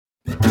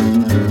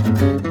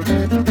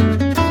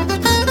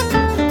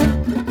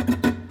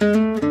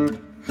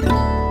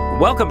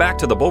Welcome back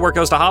to The Bulwark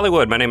Goes to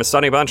Hollywood. My name is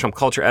Sonny Bunch. I'm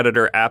culture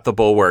editor at The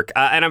Bulwark.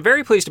 And I'm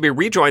very pleased to be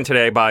rejoined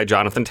today by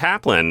Jonathan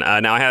Taplin.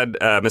 Now, I had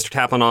Mr.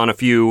 Taplin on a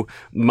few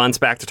months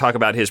back to talk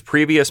about his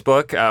previous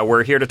book.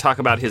 We're here to talk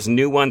about his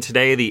new one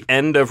today, The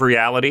End of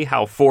Reality,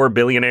 How Four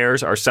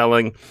Billionaires Are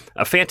Selling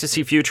a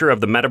Fantasy Future of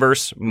the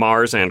Metaverse,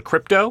 Mars, and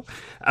Crypto.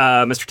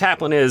 Mr.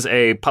 Taplin is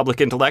a public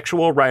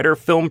intellectual, writer,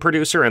 film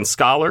producer, and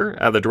scholar,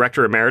 the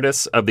director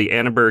emeritus of the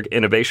Annenberg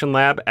Innovation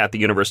Lab at the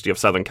University of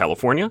Southern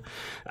California.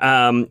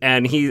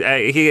 And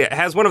he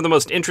has one of the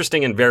most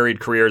interesting and varied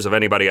careers of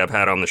anybody I've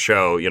had on the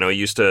show. You know,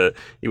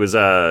 he was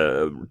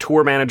a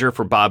tour manager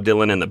for Bob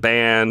Dylan and the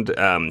band.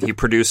 He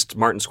produced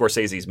Martin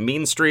Scorsese's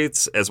Mean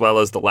Streets, as well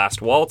as The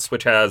Last Waltz,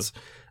 which has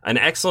an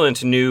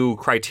excellent new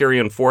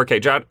Criterion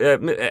 4K. John,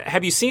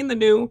 have you seen the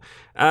new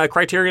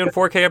Criterion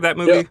 4K of that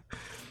movie?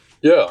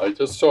 Yeah, I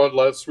just saw it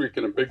last week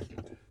in a big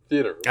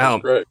theater. It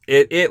was great.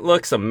 It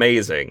looks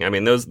amazing. I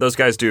mean, those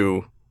guys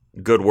do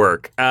good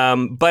work.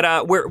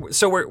 But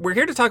we're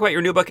here to talk about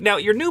your new book. Now,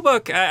 your new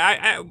book,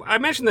 I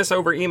mentioned this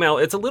over email.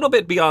 It's a little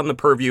bit beyond the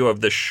purview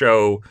of the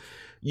show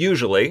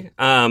usually.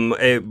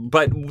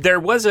 But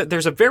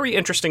there's a very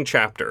interesting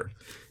chapter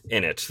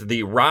in it,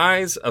 The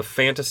Rise of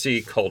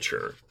Fantasy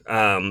Culture,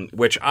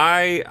 which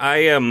I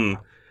am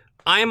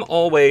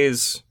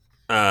always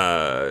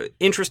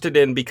interested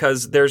in,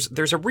 because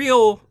there's a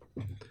real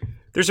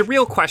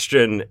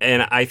question,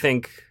 and I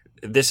think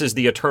this is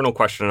the eternal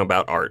question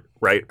about art,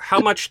 right? How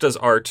much does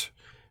art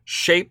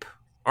shape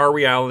our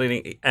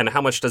reality, and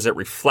how much does it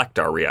reflect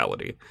our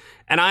reality?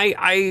 And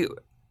I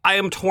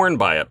am torn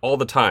by it all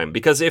the time,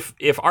 because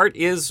if art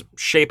is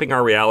shaping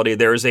our reality,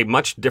 there is a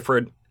much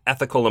different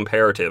ethical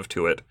imperative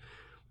to it,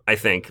 I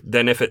think,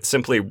 than if it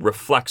simply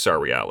reflects our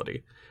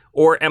reality.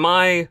 Or am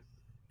I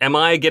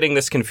getting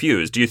this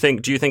confused? Do you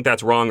think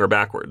that's wrong or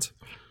backwards?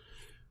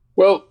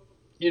 Well,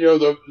 you know,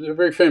 the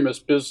very famous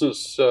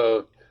business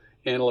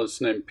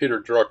analyst named Peter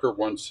Drucker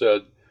once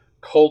said,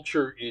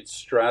 "Culture eats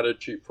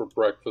strategy for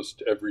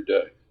breakfast every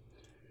day."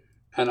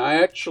 And I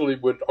actually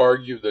would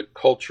argue that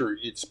culture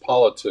eats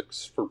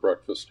politics for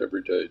breakfast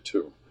every day,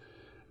 too.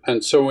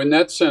 And so in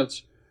that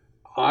sense,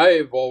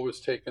 I've always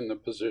taken the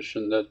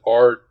position that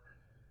art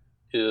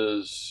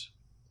is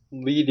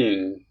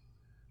leading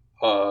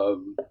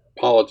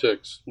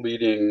politics,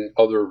 leading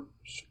other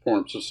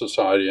forms of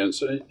society, and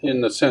so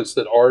in the sense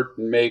that art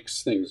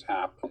makes things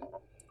happen.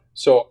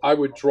 So I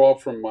would draw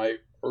from my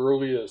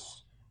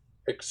earliest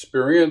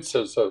experience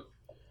as a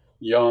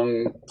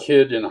young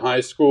kid in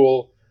high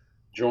school,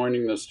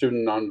 joining the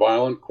Student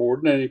Nonviolent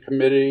Coordinating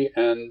Committee.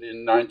 And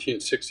in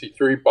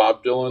 1963,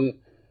 Bob Dylan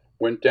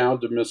went down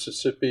to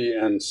Mississippi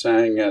and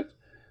sang at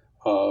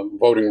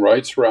voting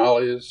rights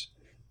rallies.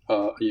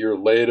 A year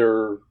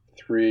later,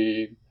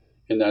 in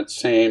that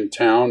same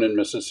town in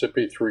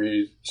Mississippi,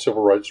 3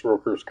 civil rights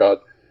workers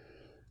got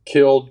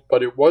killed.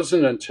 But it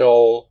wasn't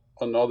until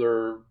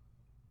another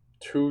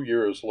 2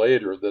 years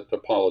later that the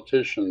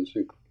politicians,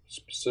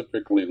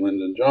 specifically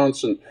Lyndon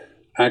Johnson,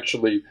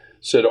 actually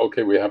said,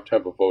 okay, we have to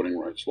have a voting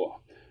rights law.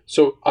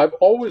 So I've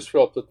always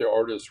felt that the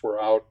artists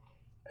were out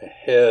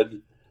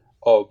ahead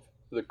of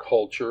the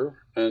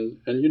culture. And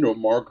you know,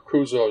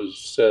 Marcuse has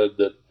said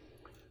that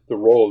the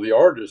role of the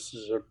artist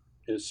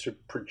is to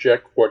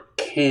project what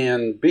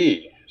can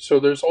be. So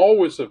there's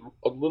always a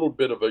little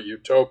bit of a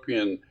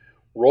utopian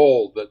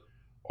role that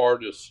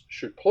artists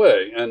should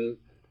play. And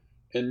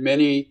in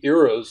many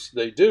eras,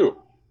 they do.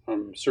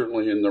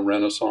 Certainly in the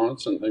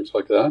Renaissance and things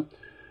like that.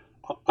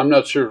 I'm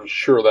not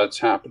sure that's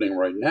happening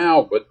right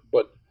now, but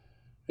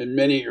in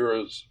many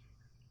eras,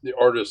 the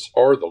artists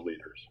are the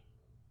leaders.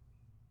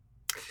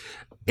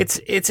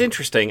 It's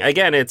interesting.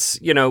 Again, it's,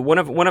 you know, one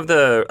of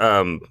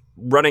the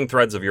running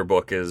threads of your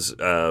book is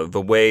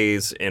the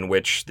ways in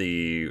which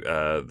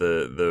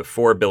the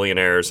four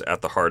billionaires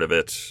at the heart of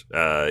it.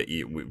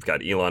 We've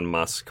got Elon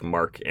Musk,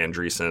 Mark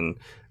Andreessen,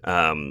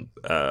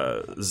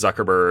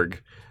 Zuckerberg,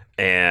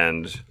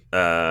 and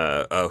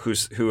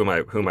who am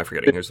I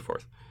forgetting? Who's the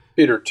fourth?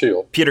 Peter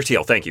Thiel. Peter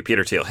Thiel. Thank you,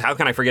 Peter Thiel. How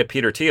can I forget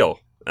Peter Thiel?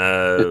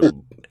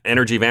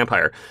 Energy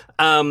vampire.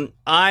 And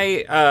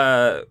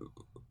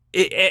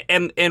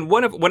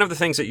one of the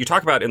things that you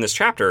talk about in this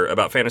chapter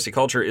about fantasy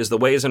culture is the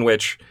ways in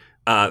which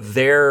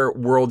their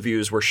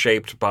worldviews were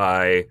shaped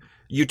by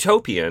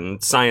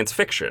utopian science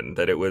fiction.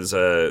 That it was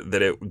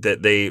that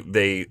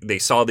they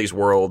saw these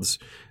worlds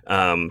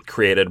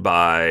created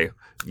by,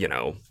 you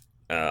know,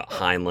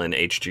 Heinlein,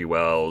 H.G.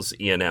 Wells,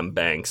 Ian M.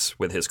 Banks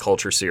with his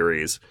Culture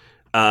series,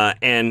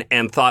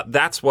 and thought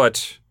that's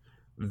what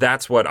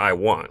I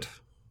want.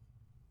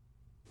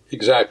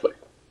 Exactly.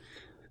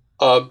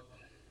 Look,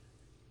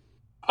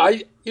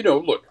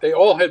 they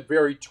all had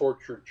very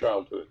tortured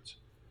childhoods.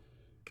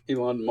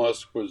 Elon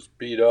Musk was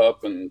beat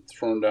up and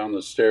thrown down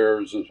the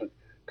stairs,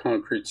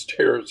 concrete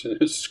stairs in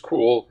his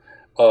school.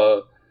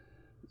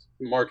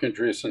 Mark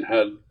Andreessen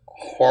had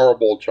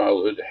horrible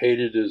childhood,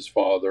 hated his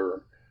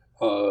father.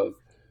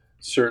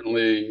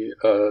 Certainly,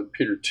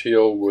 Peter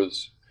Thiel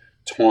was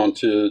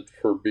taunted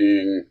for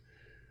being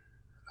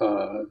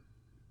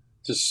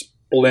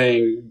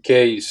displaying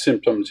gay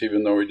symptoms,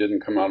 even though he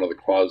didn't come out of the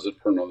closet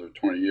for another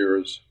 20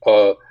 years.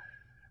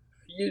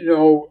 You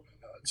know,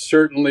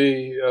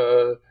 certainly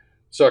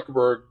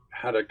Zuckerberg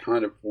had a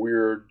kind of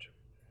weird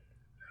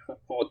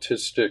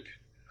autistic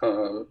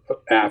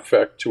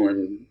affect to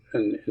him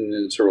in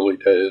his early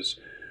days.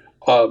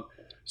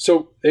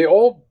 So they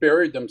all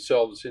buried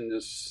themselves in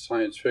this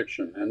science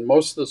fiction, and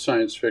most of the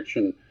science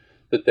fiction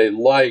that they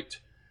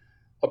liked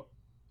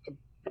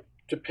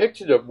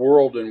depicted a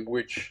world in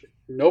which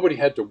nobody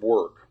had to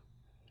work.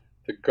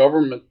 The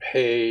government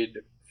paid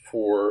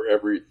for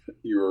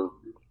your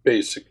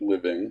basic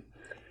living,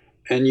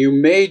 and you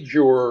made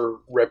your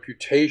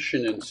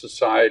reputation in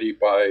society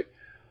by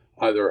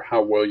either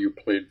how well you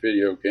played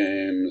video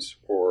games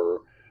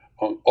or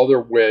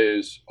other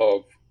ways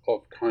of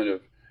kind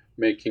of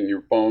making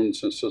your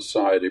bones in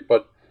society.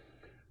 But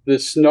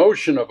this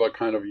notion of a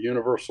kind of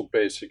universal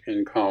basic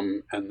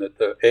income and that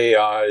the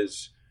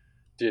AIs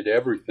did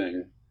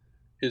everything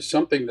is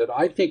something that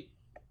I think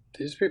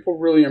these people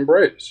really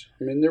embrace.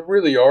 I mean, there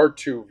really are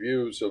two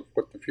views of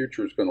what the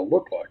future is going to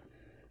look like.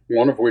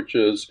 One of which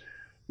is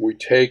we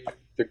take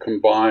the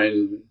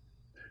combined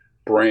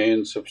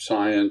brains of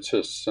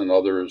scientists and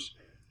others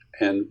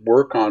and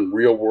work on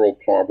real world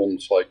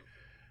problems like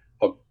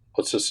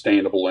a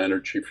sustainable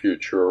energy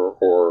future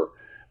or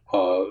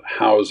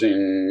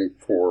housing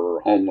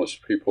for homeless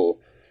people.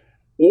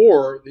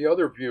 Or the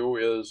other view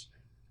is,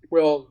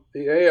 well,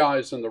 the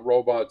AIs and the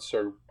robots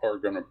are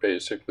going to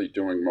basically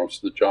doing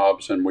most of the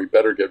jobs, and we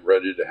better get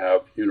ready to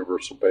have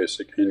universal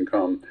basic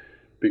income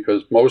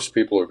because most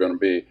people are going to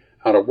be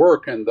out of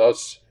work, and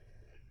thus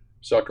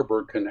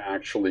Zuckerberg can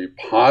actually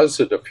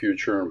posit a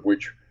future in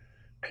which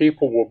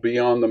people will be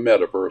on the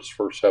metaverse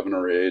for 7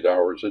 or 8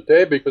 hours a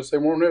day because they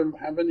won't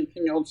have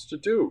anything else to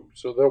do.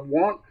 So they'll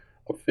want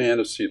a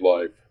fantasy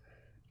life.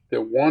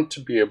 They'll want to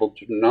be able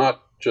to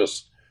not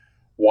just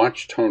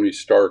watch Tony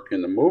Stark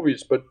in the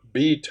movies, but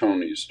be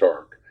Tony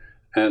Stark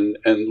and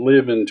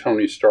live in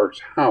Tony Stark's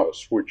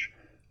house, which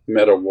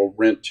Meta will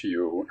rent to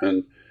you,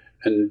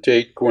 and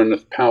date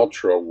Gwyneth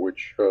Paltrow,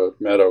 which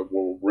Meta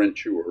will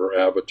rent you her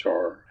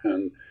avatar.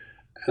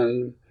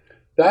 And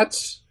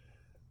that's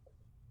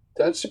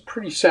a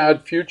pretty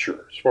sad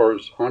future as far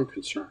as I'm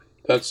concerned.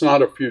 That's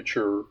not a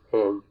future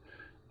of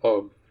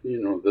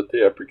that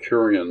the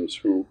Epicureans,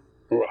 who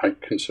I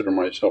consider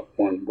myself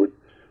one,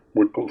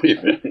 would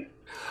believe in.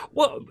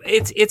 Well,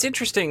 it's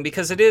interesting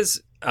because it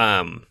is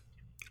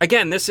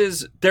again,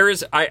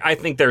 I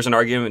think there's an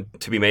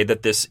argument to be made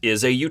that this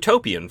is a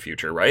utopian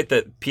future, right?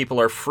 That people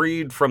are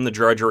freed from the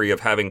drudgery of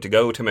having to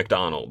go to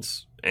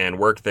McDonald's and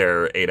work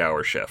their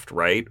 8-hour shift,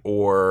 right?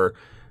 Or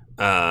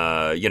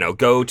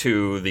go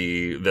to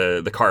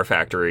the car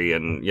factory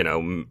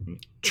and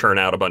churn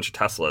out a bunch of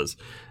Teslas.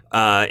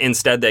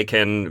 Instead, they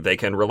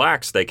can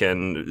relax.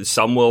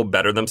 Some will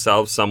better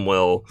themselves. Some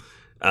will,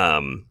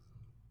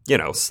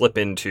 slip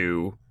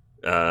into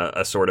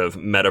a sort of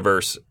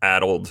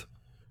metaverse-addled,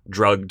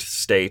 drugged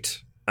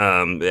state.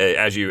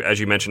 As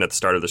you mentioned at the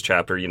start of this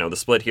chapter, the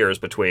split here is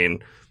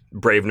between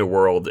Brave New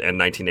World and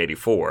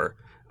 1984,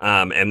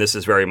 and this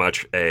is very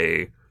much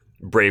a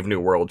Brave New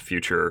World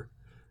future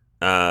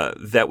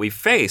that we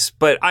face.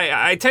 But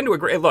I tend to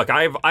agree. Look,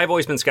 I've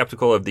always been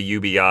skeptical of the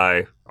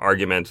UBI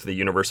argument, the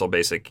universal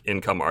basic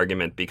income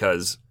argument,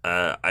 because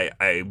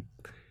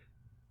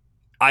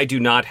I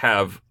do not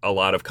have a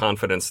lot of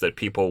confidence that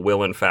people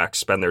will in fact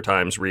spend their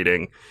times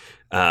reading,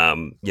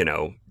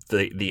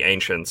 the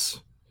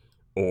ancients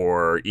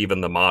or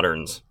even the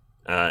moderns,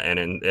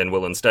 and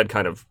will instead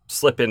kind of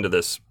slip into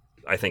this,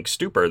 I think,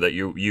 stupor that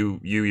you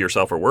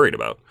yourself are worried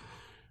about.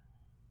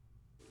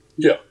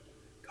 Yeah,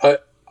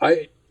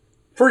 I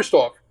first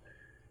off,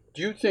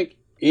 do you think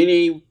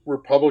any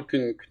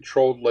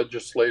Republican-controlled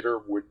legislator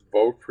would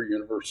vote for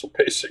universal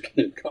basic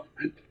income?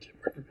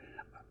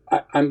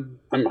 I'm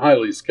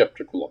highly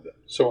skeptical of that.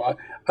 So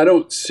I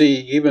don't see,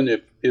 even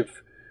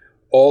if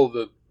all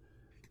the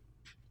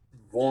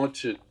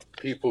vaunted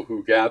people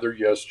who gathered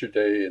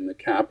yesterday in the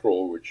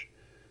Capitol, which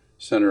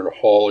Senator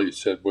Hawley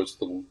said was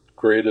the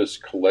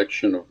greatest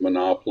collection of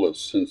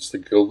monopolists since the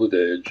Gilded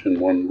Age in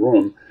one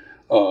room,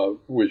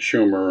 with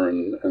Schumer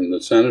and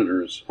the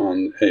senators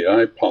on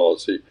AI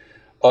policy,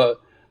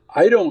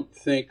 I don't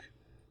think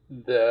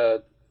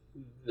that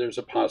there's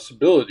a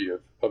possibility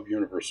of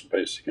universal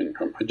basic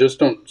income. I just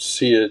don't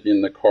see it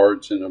in the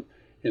cards in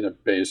a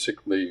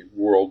basically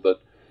world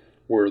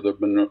where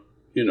the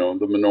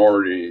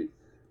minority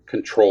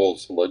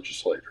controls the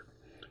legislator.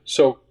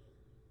 So,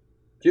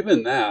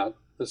 given that,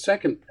 the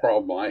second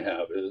problem I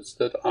have is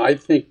that I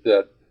think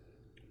that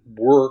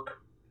work.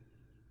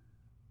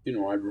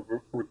 I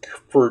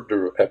referred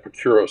to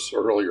Epicurus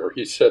earlier.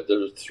 He said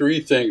there are 3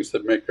 things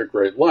that make a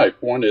great life.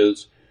 One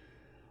is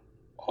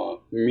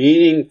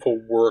meaningful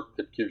work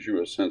that gives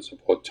you a sense of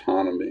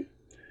autonomy.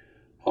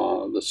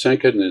 The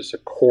second is a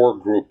core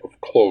group of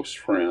close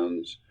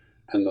friends.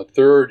 And the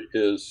third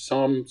is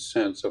some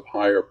sense of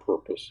higher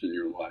purpose in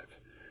your life.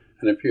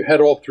 And if you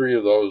had all 3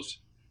 of those,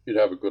 you'd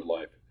have a good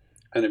life.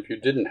 And if you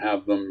didn't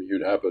have them,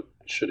 you'd have a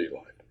shitty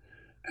life.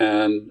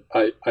 And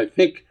I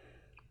think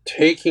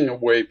taking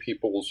away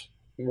people's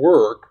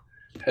work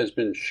has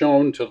been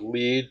shown to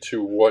lead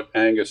to what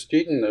Angus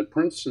Deaton at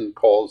Princeton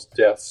calls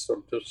deaths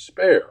of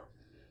despair.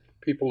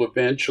 People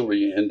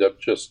eventually end up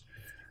just,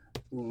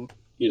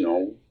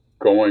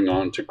 going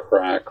on to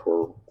crack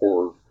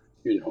or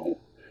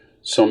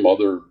some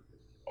other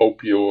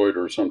opioid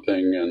or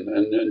something,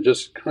 and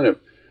just kind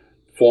of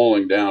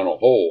falling down a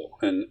hole.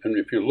 And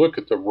if you look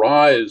at the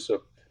rise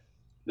of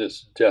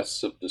this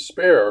deaths of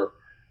despair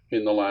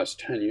in the last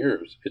 10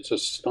 years, it's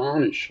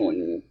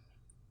astonishing.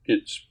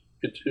 It's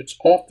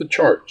off the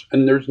charts,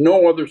 and there's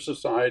no other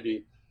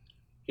society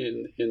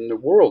in the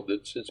world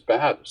that's as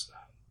bad as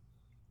that.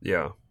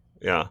 Yeah.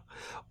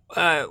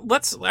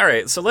 Let's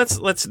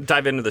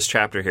dive into this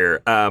chapter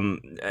here. At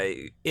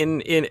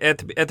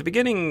the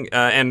beginning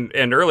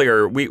and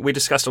earlier, we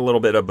discussed a little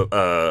bit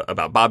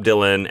about Bob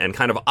Dylan and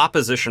kind of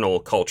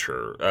oppositional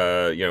culture.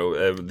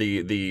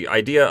 The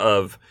idea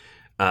of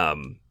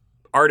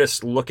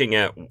artists looking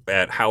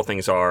at how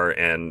things are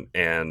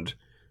and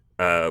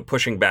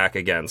pushing back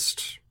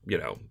against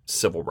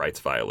civil rights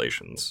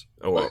violations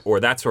or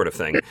that sort of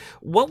thing.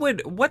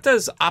 What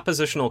does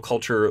oppositional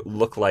culture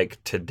look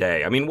like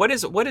today? I mean, what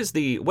is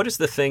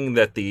the thing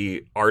that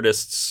the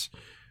artists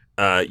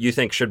you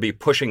think should be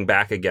pushing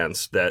back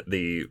against that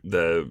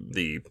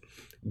the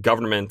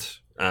government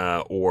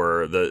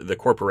or the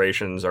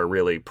corporations are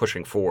really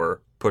pushing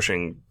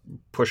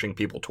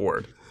people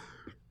toward?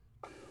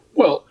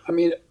 Well, I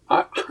mean,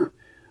 I'm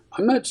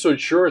not so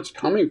sure it's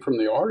coming from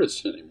the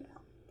artists anymore.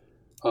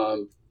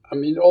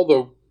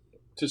 Although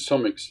to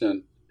some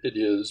extent it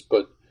is,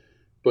 but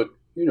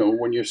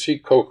when you see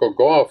Coco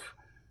Gauff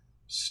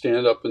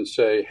stand up and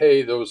say,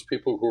 "Hey, those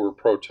people who were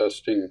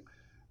protesting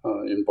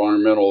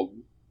environmental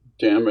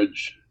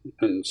damage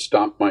and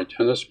stop my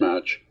tennis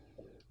match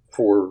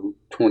for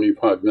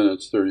 25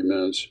 minutes, 30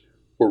 minutes,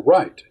 were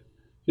right,"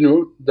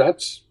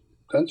 that's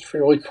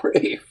fairly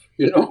brave,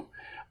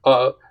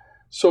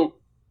 So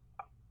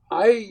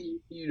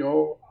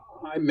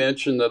I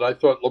mentioned that I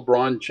thought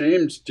LeBron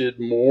James did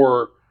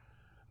more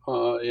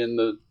in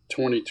the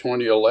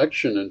 2020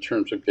 election in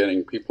terms of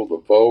getting people to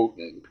vote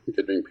and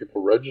getting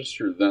people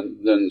registered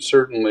than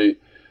certainly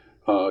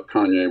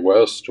Kanye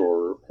West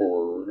or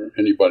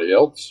anybody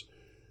else,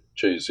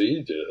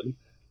 Jay-Z did.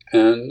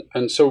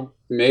 And so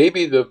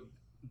maybe the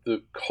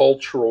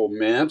cultural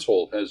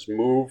mantle has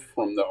moved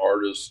from the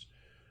artist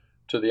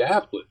to the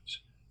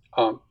athletes.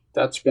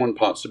 That's one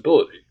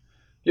possibility.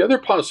 The other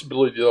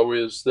possibility, though,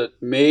 is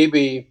that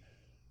maybe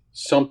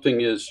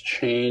something is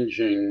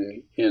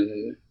changing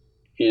in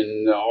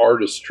the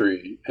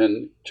artistry,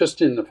 and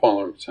just in the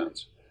following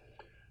sense.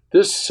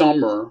 This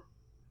summer,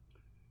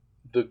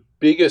 the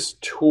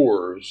biggest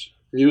tours,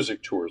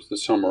 music tours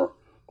this summer,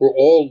 were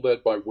all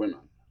led by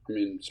women. I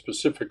mean,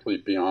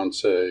 specifically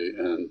Beyonce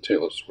and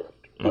Taylor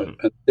Swift. Mm-hmm.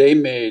 And they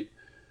made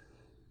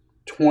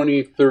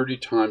 20, 30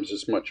 times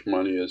as much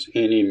money as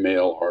any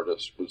male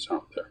artist was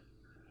out there.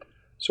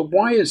 So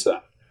why is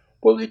that?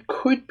 Well, it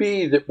could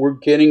be that we're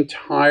getting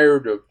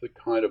tired of the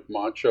kind of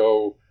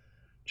macho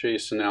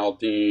Jason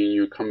Aldean,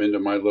 you come into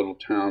my little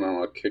town and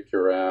I'll kick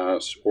your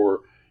ass,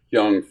 or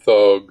Young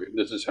Thug,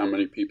 this is how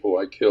many people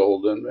I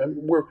killed, and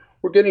we're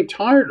getting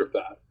tired of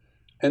that.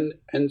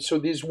 And so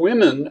these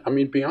women, I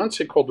mean,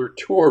 Beyonce called her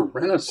tour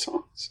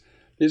Renaissance.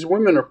 These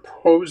women are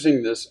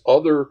posing this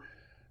other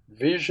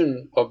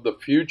vision of the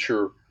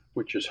future,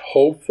 which is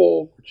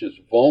hopeful, which is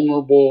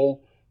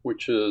vulnerable,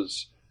 which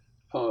is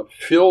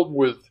filled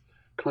with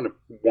kind of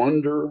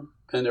wonder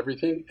and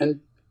everything.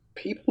 And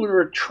people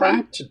are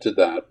attracted to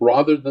that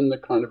rather than the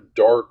kind of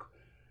dark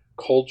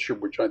culture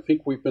which I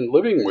think we've been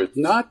living with,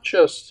 not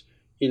just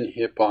in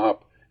hip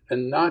hop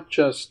and not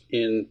just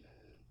in,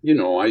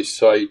 I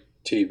cite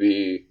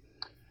TV,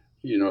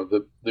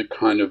 the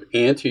kind of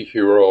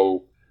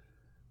anti-hero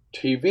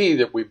TV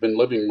that we've been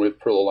living with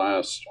for the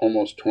last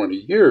almost 20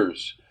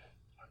 years.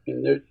 I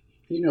mean,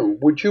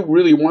 would you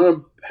really want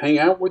to hang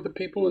out with the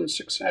people in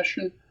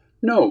Succession?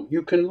 No,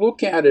 you can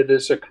look at it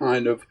as a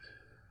kind of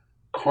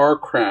car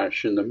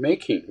crash in the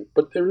making,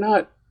 but they're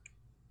not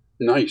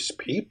nice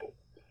people.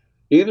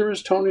 Neither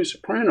is Tony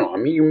Soprano. I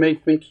mean, you may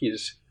think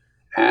he's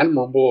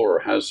admirable or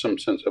has some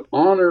sense of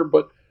honor,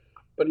 but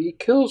he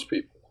kills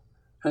people.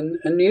 And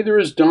neither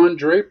is Don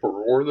Draper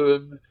or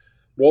the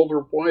Walter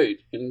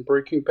White in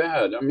Breaking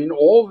Bad. I mean,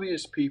 all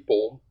these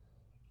people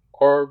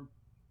are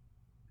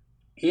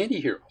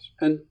anti-heroes.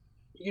 And,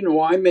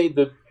 I made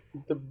the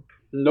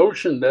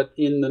notion that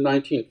in the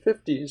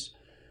 1950s,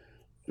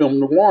 film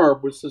noir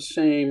was the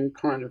same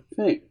kind of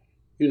thing,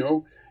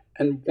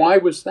 And why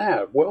was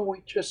that? Well,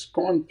 we'd just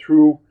gone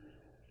through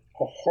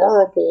a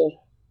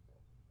horrible,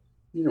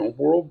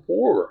 world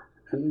war,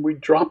 and we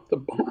dropped the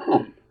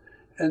bomb.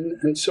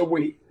 And so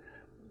we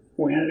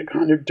had a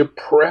kind of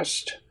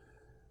depressed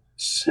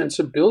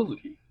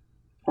sensibility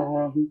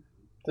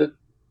that,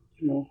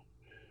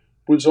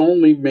 was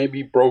only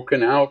maybe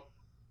broken out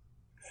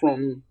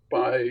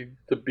by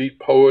the beat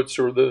poets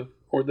or the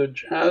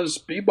jazz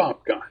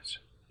bebop guys,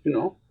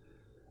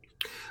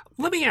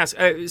 Let me ask,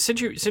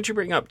 since you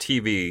bring up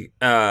TV,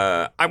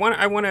 I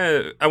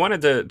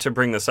wanted to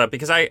bring this up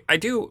because I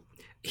do.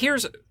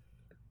 Here's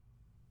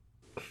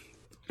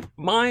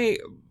my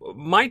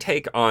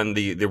take on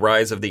the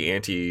rise of the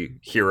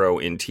anti-hero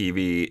in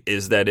TV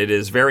is that it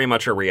is very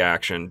much a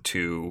reaction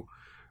to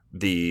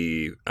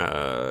the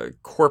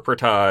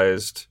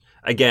corporatized,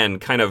 again,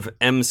 kind of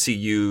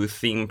MCU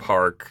theme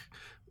park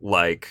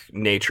like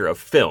nature of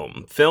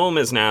film. Film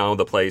is now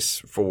the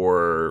place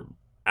for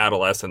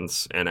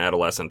adolescence and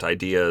adolescent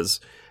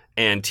ideas,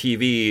 and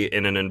TV,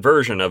 in an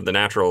inversion of the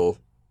natural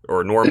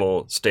or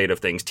normal state of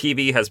things,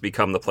 TV has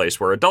become the place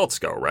where adults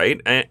go, right?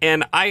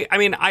 And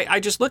I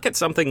just look at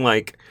something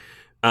like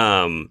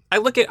I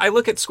look at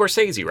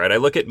Scorsese, right? I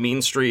look at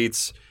Mean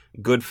Streets,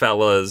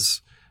 Goodfellas,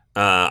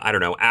 I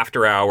don't know,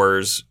 After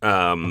Hours,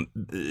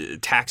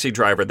 Taxi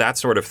Driver, that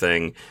sort of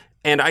thing,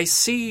 and I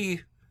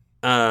see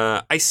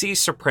The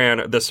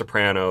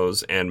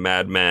Sopranos and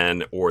Mad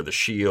Men or The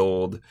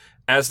Shield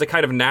as the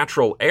kind of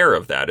natural heir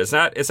of that. Is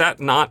that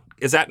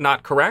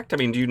not correct? I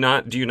mean, do you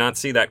not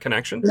see that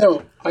connection?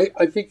 No,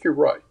 I think you're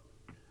right.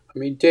 I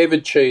mean,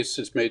 David Chase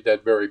has made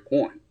that very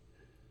point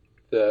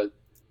that,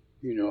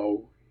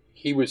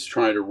 he was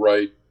trying to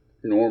write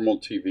normal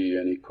TV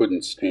and he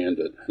couldn't stand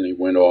it, and he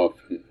went off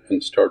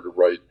and started to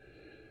write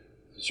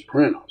The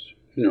Sopranos,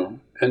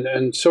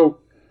 and so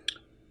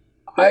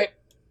I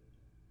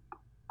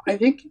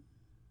think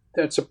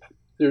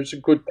there's a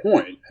good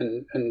point,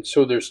 and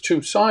so there's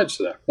two sides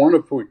to that. One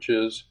of which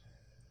is,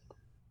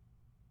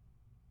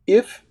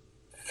 if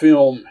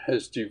film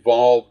has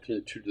devolved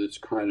into this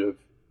kind of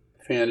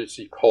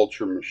fantasy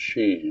culture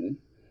machine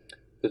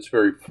that's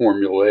very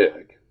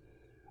formulaic,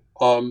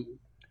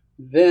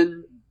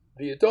 then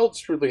the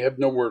adults really have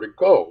nowhere to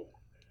go.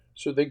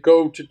 So they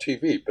go to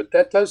TV. But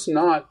that does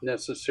not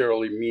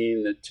necessarily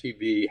mean that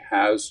TV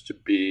has to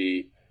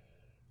be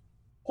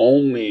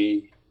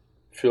only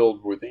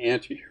filled with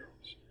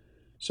anti-heroes.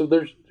 So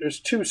there's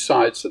two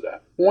sides to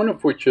that. One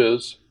of which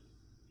is,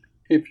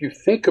 if you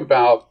think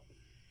about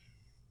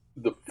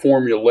the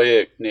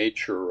formulaic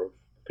nature of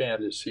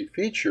fantasy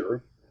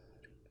feature,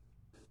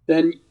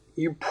 then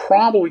you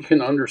probably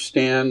can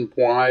understand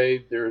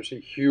why there's a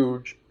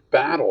huge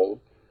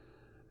battle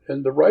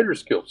in the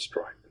Writers Guild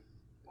strike,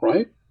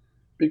 right?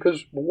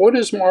 Because what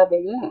does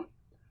Marvel want?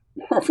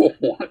 Marvel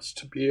wants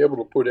to be able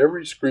to put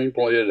every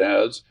screenplay it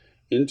has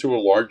into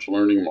a large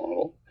learning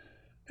model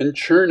and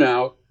churn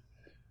out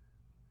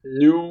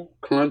new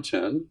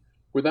content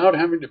without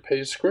having to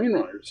pay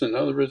screenwriters. In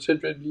other words, the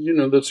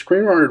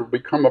screenwriter will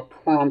become a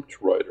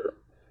prompt writer.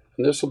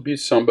 And this will be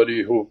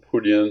somebody who will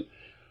put in,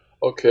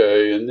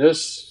 okay, in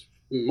this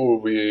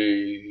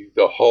movie,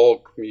 the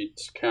Hulk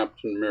meets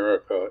Captain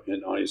America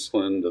in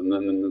Iceland, and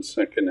then in the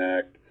second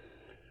act,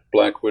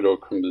 Black Widow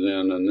comes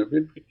in,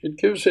 and it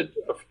gives it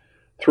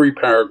 3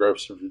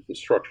 paragraphs of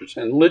instructions.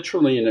 And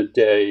literally in a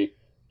day,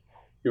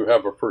 you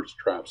have a first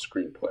draft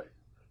screenplay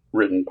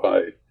written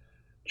by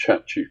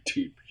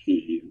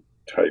ChatGPT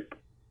type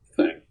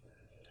thing.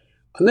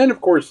 And then,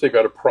 of course, they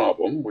got a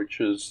problem, which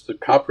is the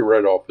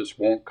Copyright Office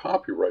won't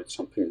copyright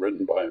something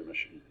written by a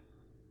machine.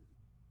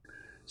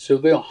 So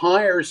they'll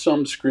hire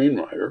some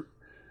screenwriter,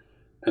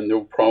 and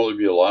there'll probably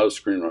be a lot of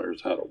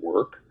screenwriters out of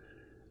work.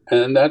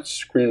 And that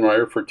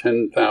screenwriter, for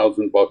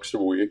 $10,000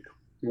 a week,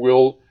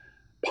 will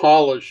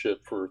polish it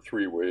for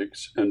 3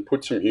 weeks and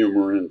put some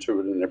humor into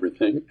it and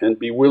everything, and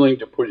be willing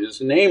to put his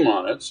name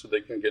on it so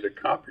they can get a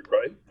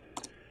copyright.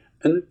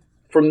 And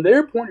from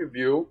their point of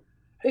view,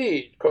 hey,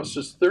 it costs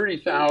us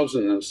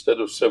 $30,000 instead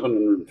of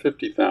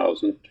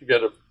 $750,000 to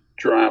get a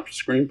draft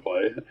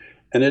screenplay,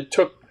 and it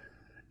took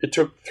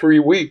 3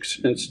 weeks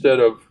instead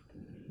of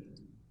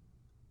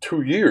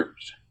 2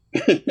 years.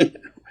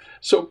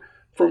 So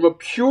from a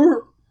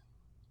pure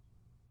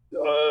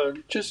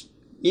just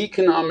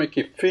economic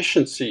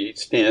efficiency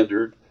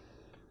standard,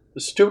 the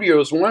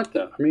studios want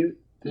that. I mean,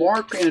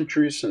 Mark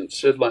Andreessen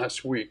said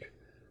last week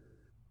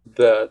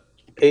that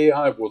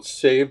AI will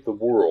save the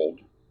world,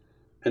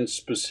 and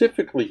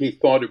specifically he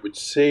thought it would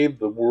save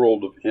the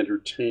world of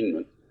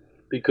entertainment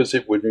because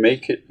it would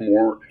make it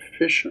more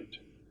efficient.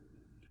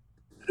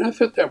 And I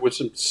thought that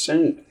was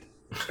insane.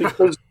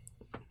 Because,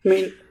 I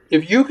mean,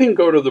 if you can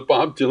go to the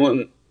Bob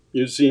Dylan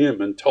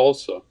Museum in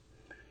Tulsa,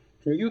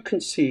 and you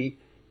can see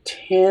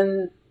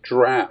 10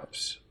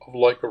 drafts of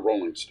Like a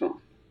Rolling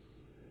Stone,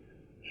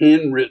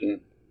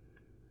 handwritten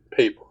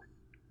paper.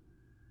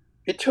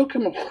 It took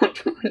him a long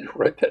time to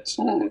write that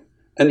song.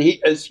 And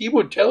as he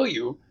would tell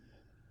you,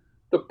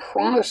 the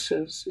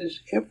process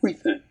is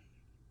everything.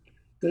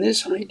 And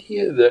this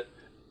idea that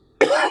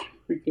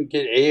we can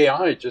get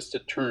AI just to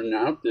turn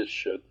out this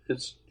shit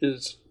is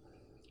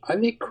I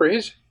think,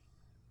 crazy.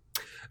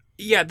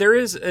 Yeah, there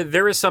is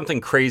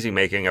something crazy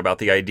making about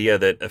the idea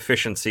that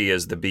efficiency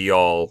is the be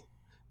all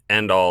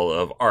end all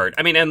of art.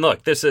 I mean, and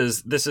look, this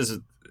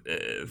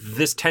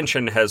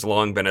tension has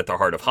long been at the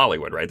heart of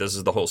Hollywood, right? This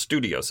is the whole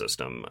studio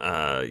system.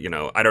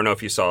 I don't know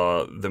if you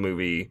saw the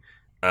movie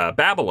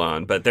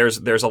Babylon, but there's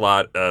a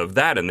lot of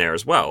that in there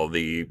as well.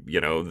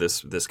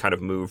 This kind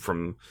of move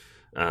from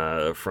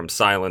from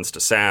silence to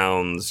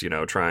sounds,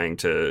 trying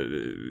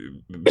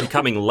to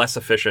becoming less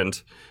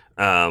efficient,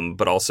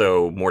 but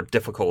also more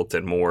difficult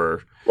and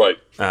more Right.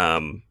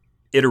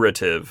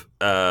 iterative,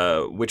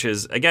 which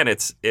is, again,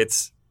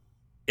 it's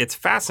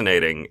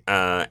fascinating.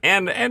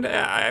 And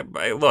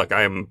look,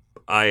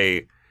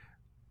 I've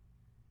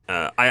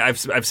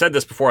said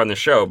this before on the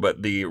show,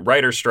 but the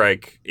writer's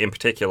strike in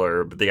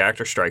particular, but the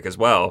actor strike as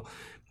well,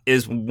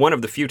 is one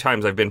of the few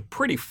times I've been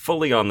pretty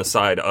fully on the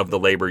side of the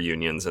labor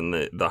unions and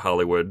the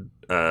Hollywood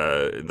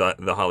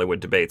the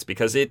Hollywood debates,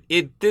 because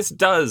this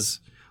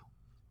does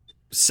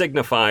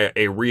signify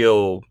a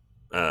real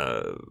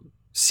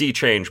sea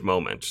change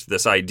moment.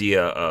 This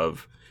idea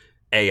of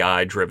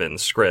AI-driven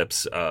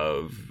scripts,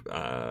 of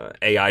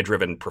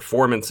AI-driven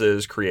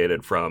performances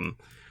created from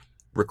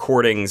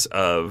recordings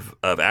of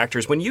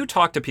actors. When you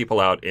talk to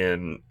people out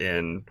in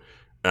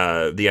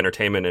the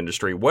entertainment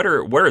industry, what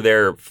are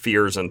their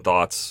fears and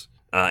thoughts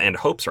and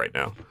hopes right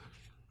now?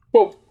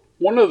 Well,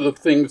 one of the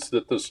things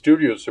that the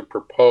studios have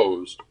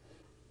proposed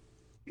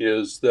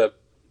is that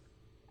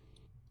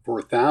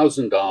for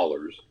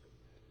 $1,000,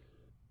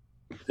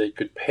 they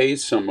could pay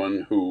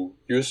someone who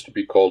used to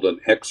be called an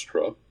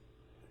extra,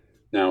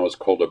 now is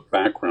called a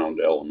background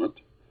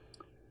element.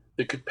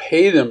 They could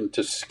pay them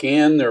to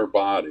scan their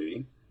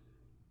body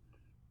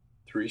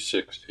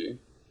 360,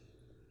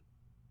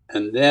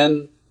 and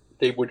then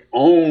they would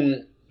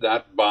own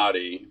that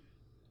body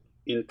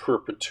in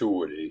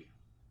perpetuity.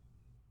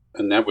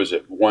 And that was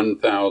at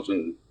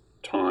 1,000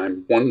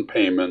 time, one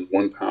payment,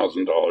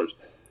 $1,000.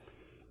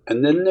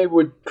 And then they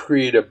would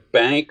create a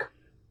bank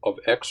of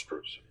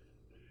extras,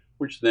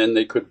 which then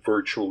they could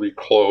virtually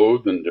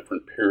clothe in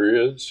different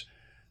periods.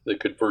 They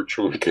could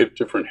virtually give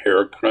different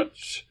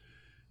haircuts.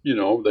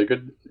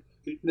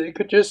 They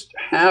could just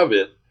have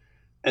it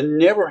and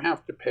never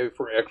have to pay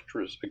for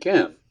extras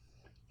again.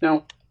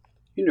 Now,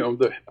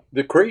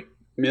 the great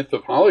myth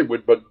of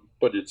Hollywood, but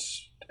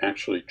it's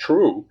actually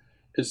true,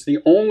 is the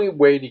only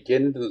way to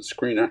get into the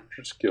Screen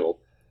Actors Guild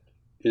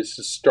is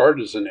to start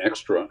as an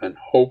extra and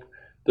hope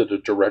that a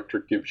director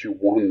gives you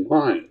one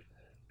line.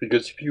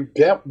 Because if you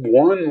get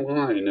one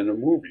line in a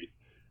movie,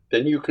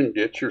 then you can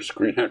get your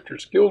Screen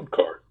Actors Guild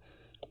card.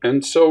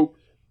 And so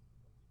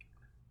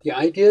the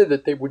idea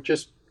that they would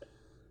just,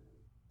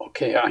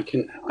 okay, I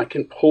can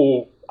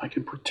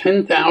put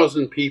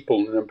 10,000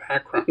 people in the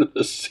background of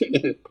the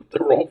scene, but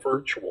they're all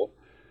virtual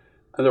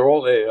and they're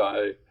all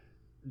AI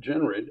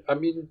generated. I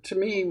mean, to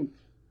me,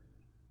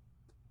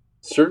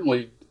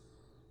 certainly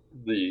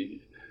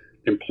the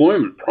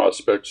employment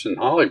prospects in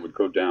Hollywood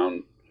go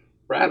down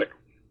radically.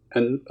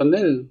 And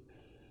then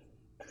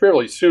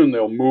fairly soon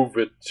they'll move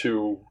it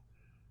to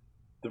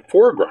the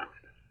foreground.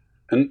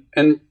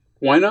 And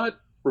why not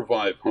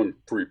revive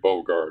Humphrey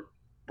Bogart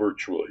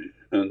virtually?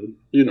 And,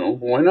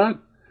 why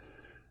not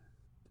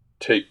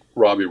take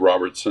Robbie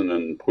Robertson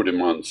and put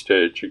him on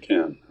stage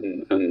again?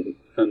 And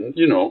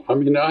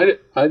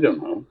I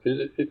don't know.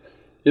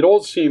 It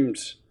all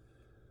seems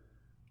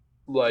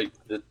like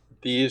that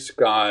these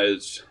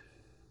guys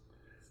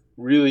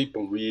really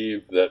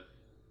believe that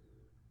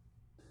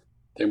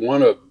they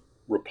want to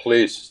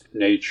replace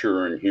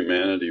nature and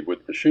humanity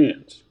with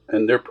machines.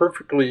 And they're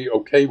perfectly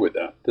okay with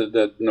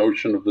that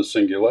notion of the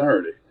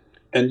singularity.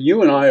 And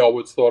you and I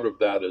always thought of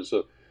that as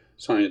a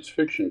science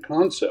fiction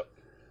concept.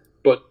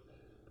 But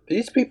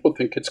these people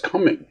think it's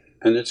coming,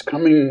 and it's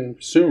coming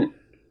soon.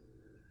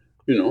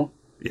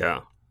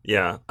 Yeah.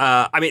 Yeah.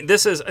 I mean,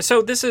 this is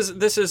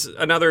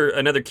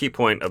another key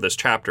point of this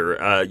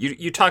chapter.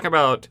 You talk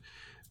about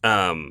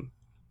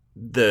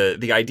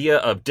the idea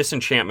of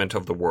disenchantment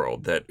of the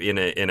world, that in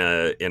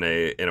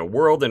a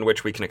world in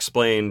which we can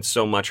explain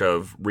so much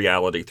of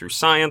reality through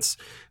science,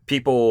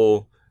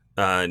 people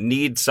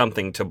need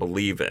something to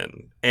believe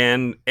in.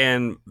 And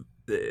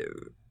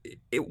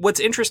what's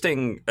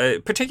interesting,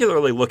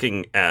 particularly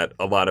looking at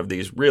a lot of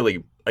these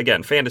really,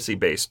 again,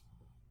 fantasy-based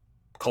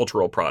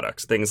cultural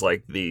products, things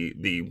like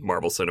the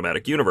Marvel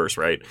Cinematic Universe,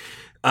 right?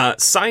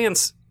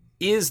 Science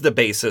is the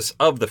basis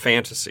of the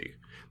fantasy.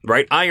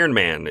 Right, Iron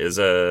Man is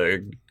a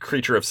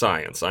creature of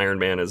science. Iron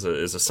Man is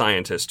a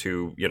scientist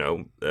who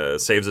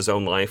saves his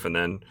own life and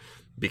then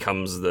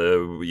becomes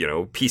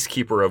the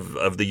peacekeeper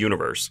of the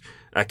universe.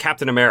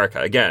 Captain America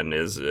again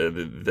is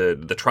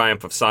the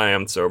triumph of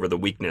science over the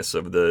weakness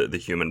of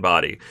the human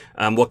body.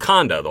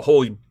 Wakanda, the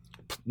whole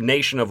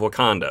nation of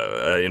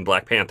Wakanda in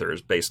Black Panther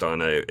is based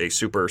on a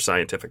super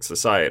scientific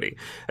society.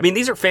 I mean,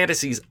 these are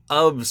fantasies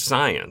of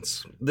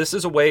science. This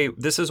is a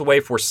way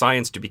for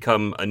science to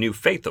become a new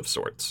faith of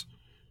sorts.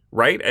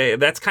 Right,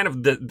 that's kind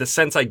of the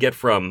sense I get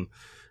from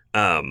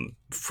reading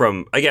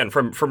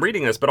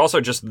this, but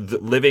also just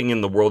living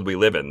in the world we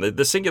live in.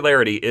 The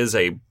singularity is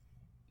a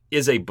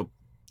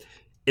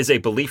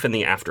belief in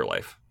the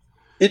afterlife.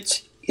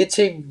 It's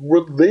a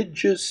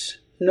religious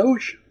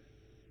notion.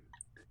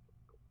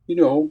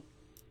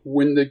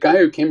 When the guy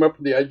who came up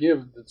with the idea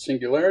of the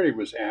singularity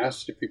was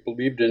asked if he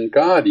believed in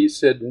God, he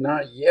said,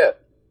 "Not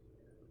yet."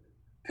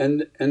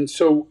 And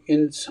so,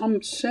 in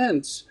some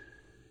sense,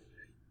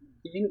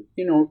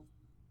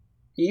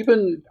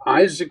 even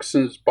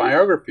Isaacson's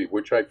biography,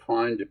 which I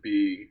find to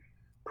be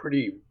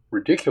pretty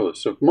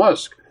ridiculous of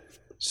Musk,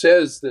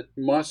 says that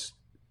Musk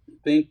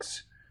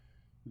thinks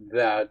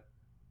that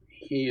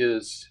he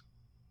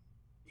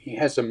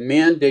has a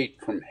mandate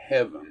from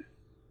heaven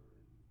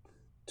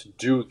to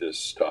do this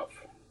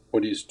stuff,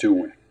 what he's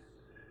doing,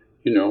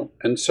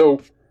 And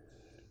so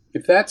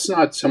if that's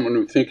not someone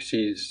who thinks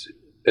he's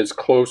as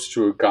close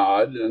to a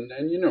god, and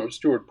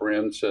Stuart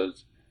Brand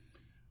says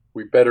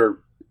we better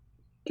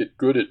get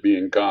good at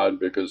being God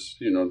because,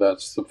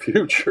 that's the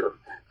future.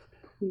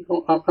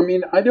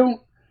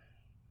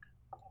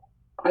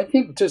 I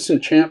think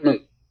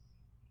disenchantment,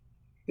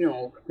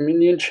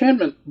 the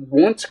enchantment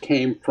once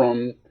came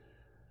from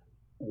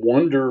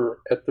wonder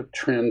at the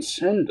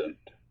transcendent,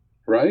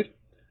 right?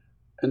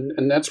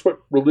 And that's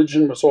what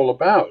religion was all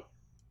about,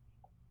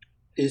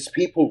 is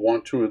people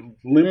want to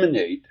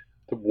eliminate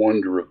the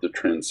wonder of the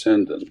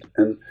transcendent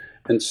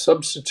and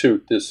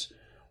substitute this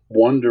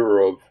wonder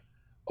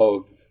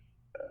of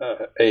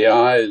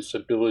AI's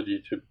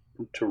ability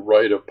to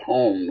write a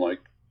poem like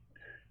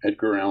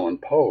Edgar Allan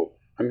Poe.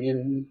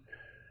 And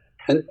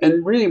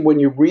really, when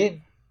you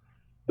read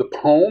the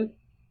poem,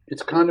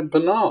 it's kind of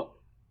banal.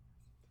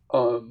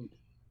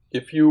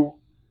 If you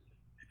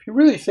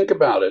really think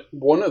about it,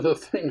 one of the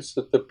things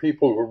that the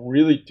people who are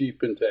really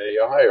deep into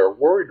AI are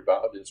worried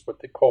about is what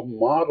they call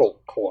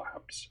model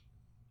collapse.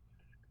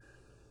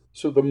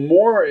 So the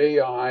more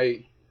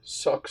AI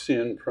sucks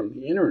in from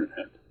the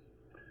internet,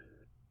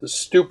 the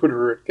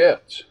stupider it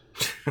gets.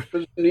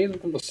 Because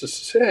needless to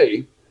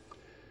say,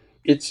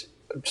 it's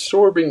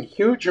absorbing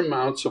huge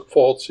amounts of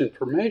false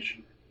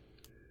information.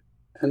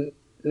 And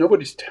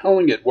nobody's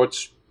telling it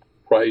what's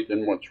right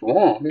and what's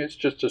wrong. It's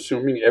just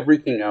assuming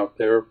everything out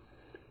there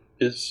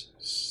is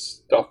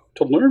stuff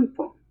to learn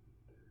from,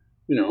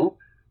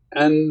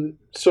 And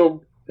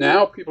so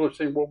now people are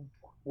saying, well,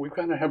 we've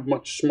got to have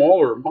much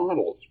smaller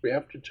models. We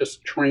have to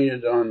just train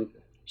it on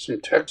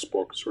some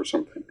textbooks or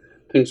something,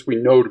 things we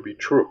know to be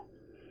true.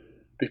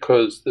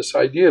 Because this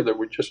idea that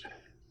we just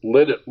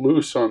let it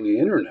loose on the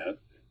internet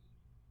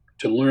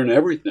to learn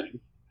everything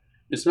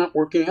is not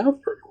working out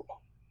very well.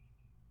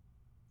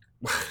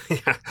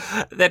 Yeah,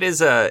 that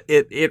is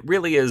it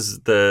really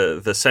is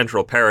the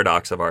central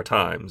paradox of our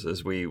times,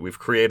 is we've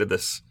created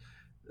this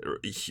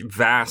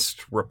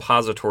vast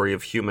repository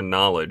of human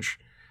knowledge,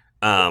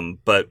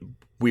 but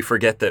we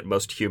forget that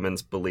most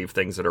humans believe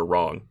things that are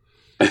wrong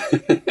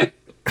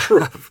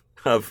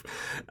of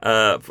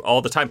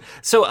all the time.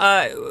 So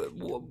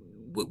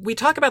we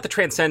talk about the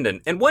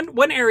transcendent, and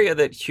one area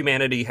that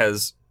humanity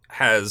has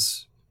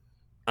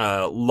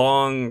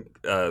long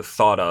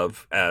thought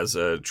of as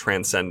a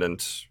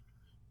transcendent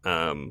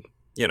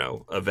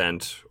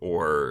event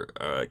or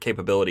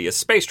capability is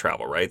space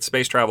travel, right?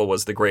 Space travel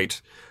was the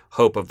great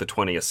hope of the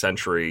 20th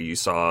century. You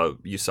saw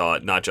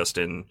it not just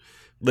in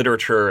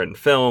literature and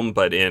film,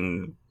 but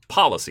in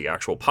policy,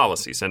 actual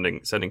policy,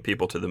 sending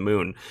people to the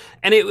moon.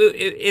 And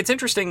it's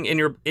interesting in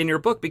your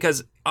book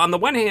because on the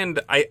one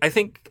hand, I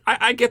think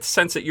I get the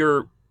sense that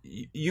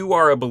you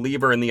are a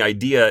believer in the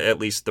idea, at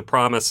least the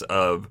promise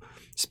of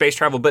space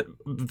travel, but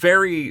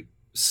very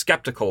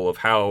skeptical of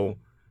how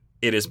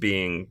it is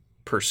being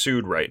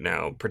pursued right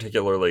now,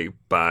 particularly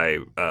by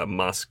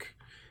Musk,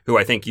 who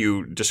I think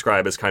you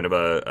describe as kind of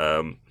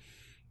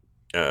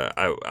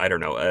I don't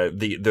know,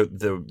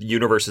 the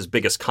universe's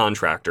biggest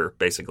contractor,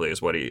 basically,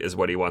 is what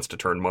he wants to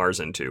turn Mars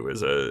into,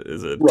 is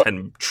a Right.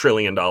 $10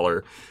 trillion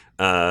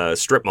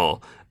strip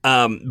mall.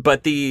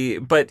 But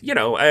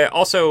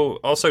also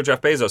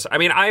Jeff Bezos. I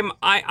mean,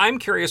 I'm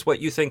curious what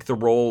you think the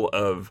role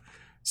of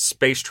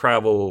space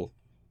travel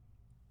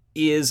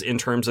is in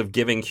terms of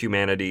giving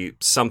humanity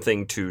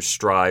something to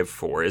strive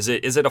for. Is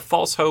it a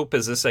false hope?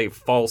 Is this a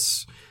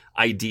false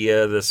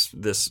idea?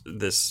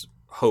 This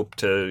hope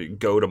to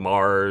go to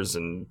Mars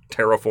and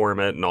terraform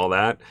it and all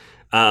that,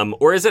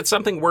 or is it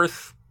something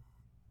worth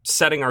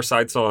setting our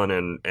sights on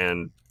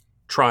and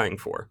trying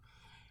for?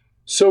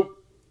 So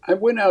I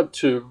went out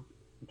to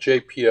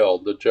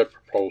JPL, the Jet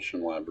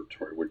Propulsion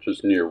Laboratory, which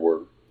is near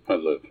where I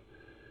live,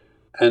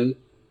 and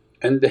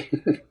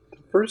the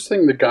first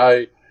thing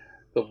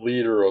the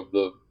leader of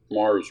the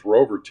Mars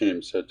rover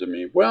team said to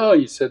me, well,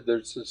 he said,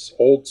 there's this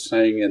old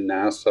saying in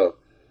NASA,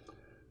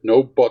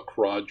 no Buck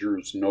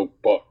Rogers, no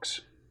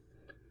bucks.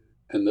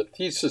 And the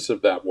thesis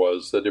of that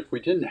was that if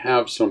we didn't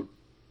have some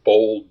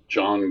bold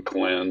John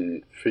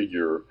Glenn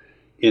figure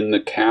in the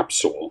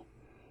capsule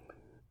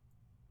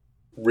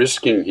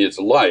risking his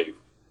life,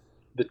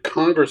 that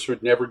Congress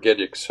would never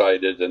get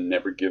excited and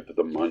never give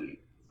the money.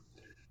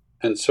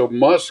 And so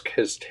Musk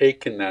has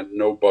taken that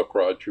no Buck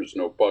Rogers,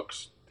 no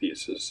bucks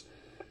thesis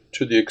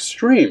to the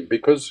extreme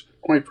because,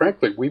 quite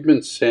frankly, we've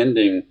been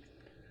sending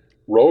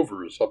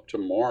rovers up to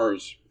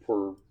Mars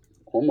for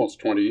almost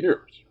 20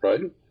 years,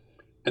 right?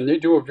 And they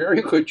do a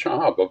very good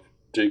job of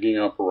digging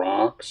up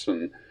rocks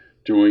and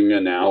doing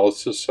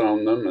analysis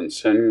on them and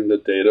sending the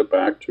data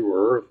back to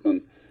Earth.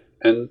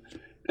 And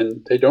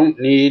they don't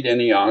need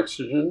any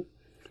oxygen.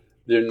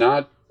 They're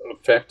not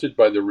affected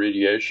by the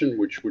radiation,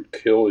 which would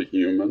kill a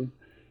human.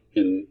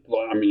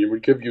 I mean, it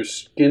would give you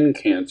skin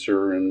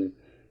cancer in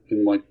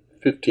like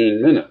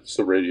 15 minutes.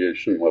 The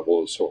radiation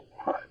level is so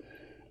high.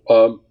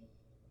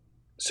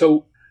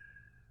 So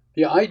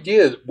the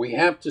idea that we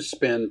have to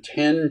spend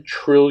 10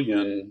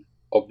 trillion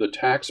of the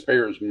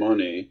taxpayers'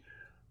 money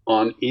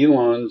on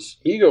Elon's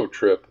ego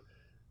trip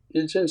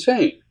is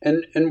insane.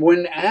 And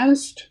when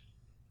asked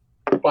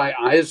by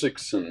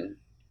Isaacson,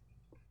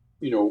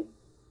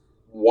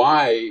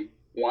 why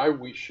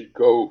we should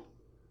go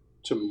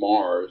to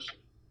Mars,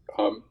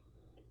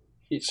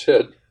 he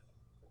said,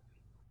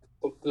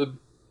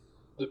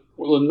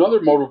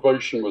 another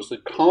motivation was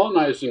that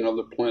colonizing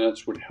other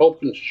planets would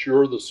help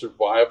ensure the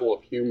survival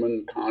of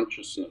human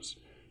consciousness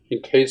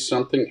in case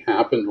something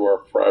happened to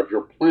our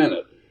fragile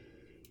planet.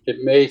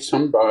 It may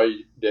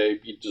someday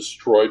be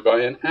destroyed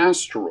by an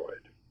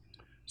asteroid.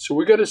 So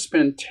we got to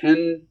spend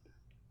 $10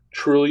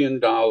 trillion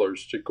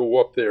to go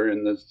up there,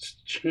 and the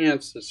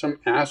chance that some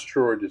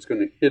asteroid is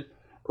going to hit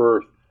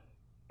Earth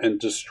and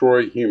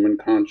destroy human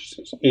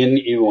consciousness, in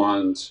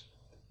Elon's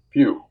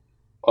view.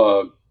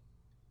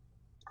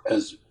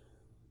 As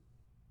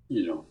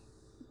you know,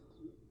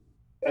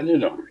 I don't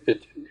know,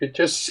 it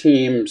just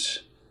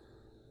seems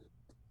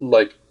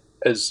like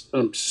as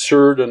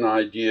absurd an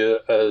idea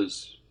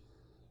as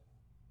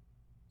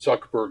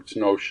Zuckerberg's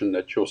notion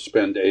that you'll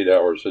spend 8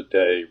 hours a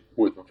day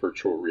with a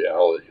virtual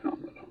reality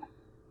helmet on.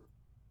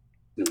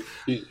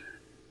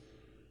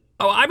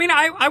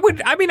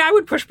 I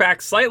would push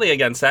back slightly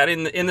against that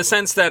in the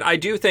sense that I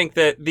do think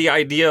that the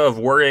idea of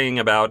worrying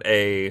about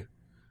a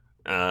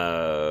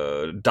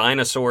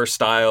dinosaur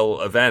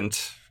style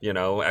event,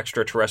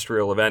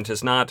 extraterrestrial event,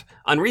 is not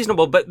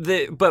unreasonable. But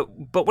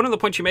one of the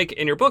points you make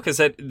in your book is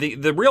that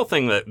the real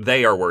thing that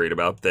they are worried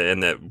about,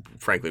 and that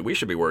frankly we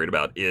should be worried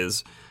about,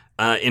 is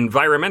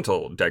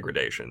environmental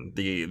degradation.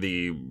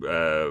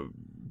 The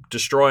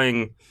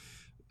destroying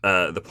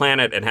the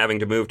planet and having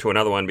to move to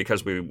another one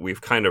because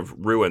we've kind of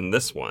ruined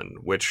this one,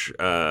 which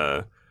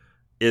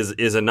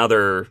is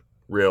another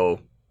real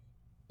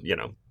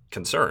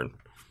concern.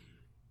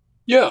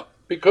 Yeah,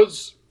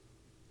 because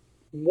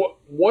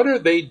what are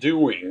they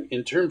doing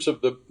in terms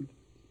of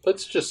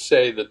let's just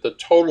say that the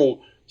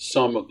total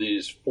sum of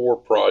these 4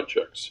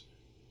 projects,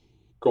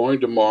 going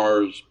to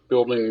Mars,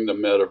 building the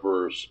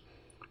metaverse,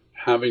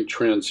 having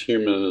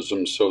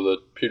transhumanism so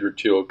that Peter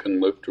Thiel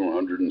can live to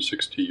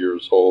 160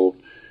 years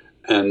old,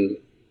 and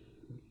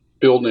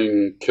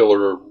building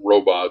killer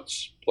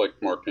robots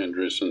like Mark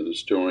Andreessen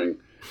is doing.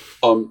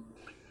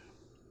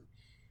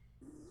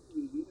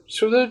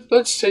 So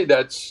let's say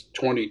that's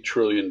 $20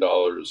 trillion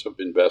of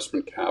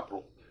investment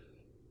capital,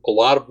 a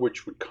lot of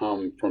which would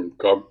come from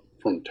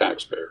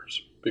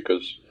taxpayers,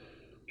 because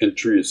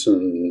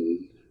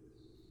Andreessen,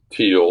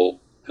 Thiel,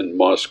 and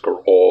Musk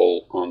are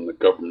all on the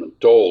government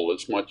dole.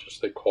 As much as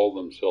they call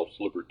themselves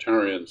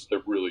libertarians,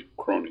 they're really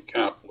crony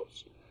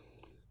capitalists.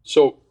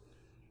 So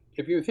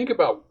if you think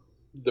about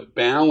the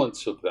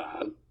balance of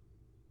that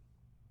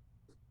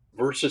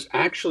versus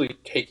actually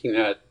taking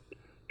that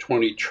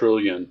 20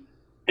 trillion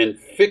and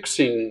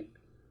fixing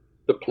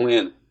the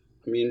planet,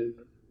 I mean,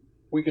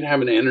 we could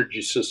have an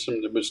energy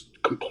system that was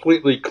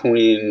completely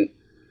clean.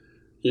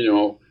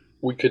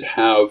 We could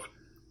have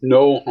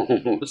no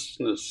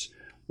homelessness.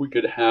 We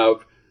could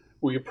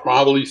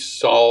probably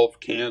solve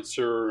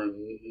cancer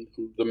and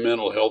the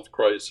mental health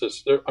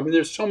crisis.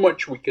 There's so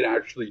much we could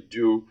actually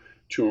do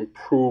to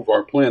improve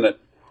our planet.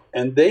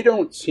 And they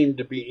don't seem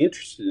to be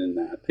interested in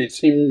that. They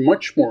seem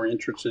much more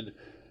interested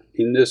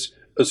in this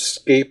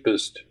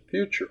escapist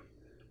future.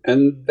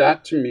 And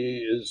that, to me,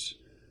 is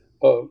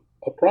a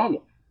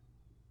problem.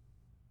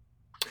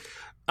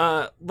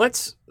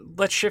 Let's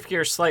shift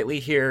gears slightly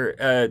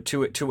here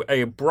to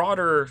a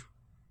broader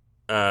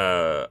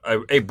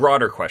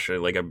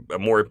question, like a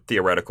more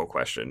theoretical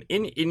question.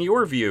 In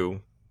your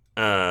view,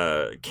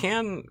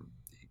 can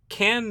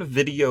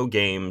video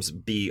games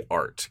be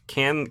art?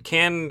 There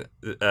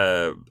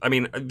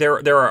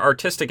are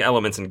artistic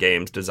elements in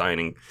games,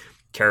 designing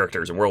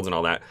characters and worlds and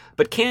all that,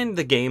 but can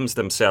the games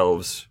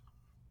themselves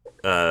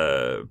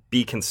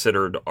be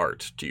considered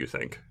art, do you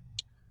think?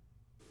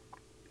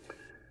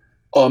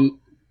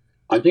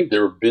 I think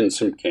there have been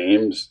some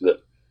games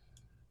that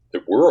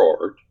were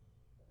art.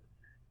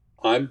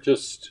 I'm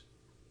just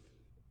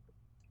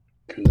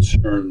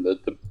concerned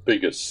that the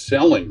biggest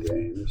selling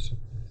games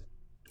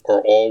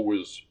are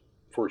always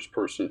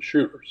first-person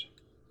shooters.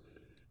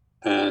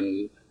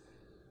 And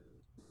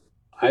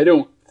I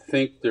don't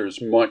think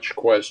there's much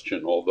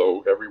question,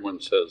 although everyone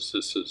says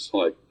this is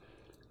like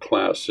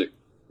classic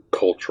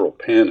cultural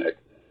panic,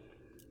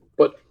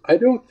 but I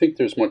don't think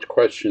there's much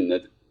question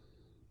that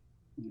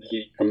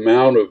the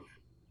amount of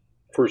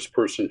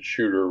first-person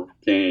shooter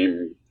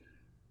game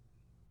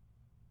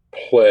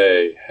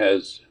play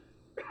has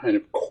kind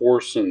of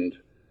coarsened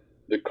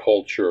the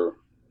culture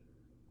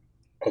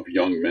of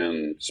young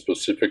men,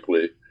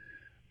 specifically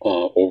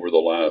over the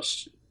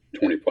last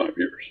 25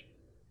 years.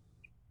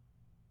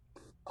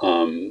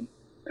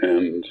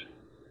 And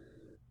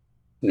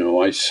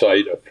I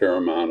cite a fair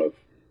amount of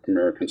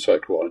American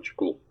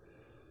Psychological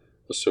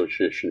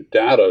Association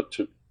data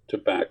to to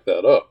back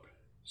that up.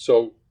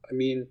 So, I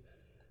mean,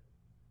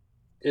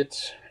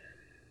 it's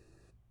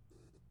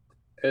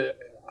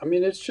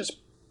it's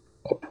just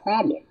a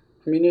problem.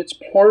 I mean, it's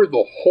part of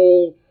the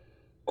whole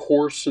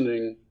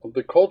coarsening of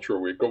the culture.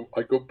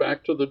 I go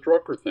back to the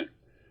Drucker thing.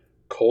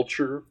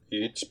 Culture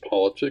eats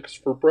politics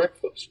for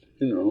breakfast,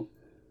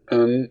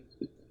 and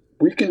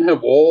we can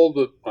have all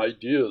the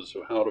ideas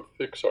of how to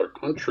fix our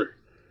country,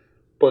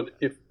 but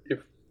if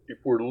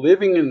we're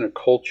living in a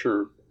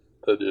culture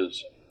that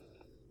is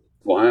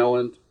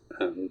violent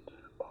and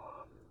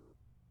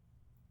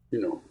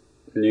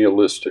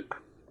nihilistic,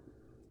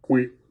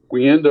 we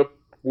end up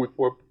with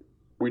what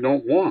we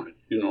don't want,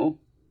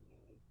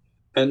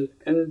 And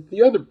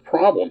the other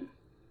problem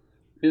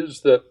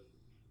is that,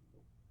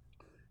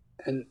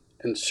 and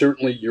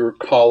certainly your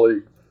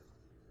colleague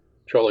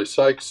Charlie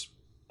Sykes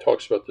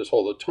talks about this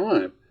all the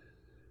time,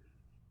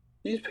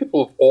 these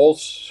people have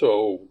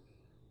also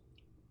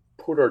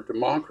put our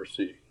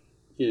democracy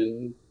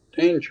in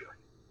danger.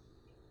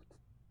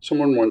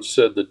 Someone once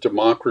said that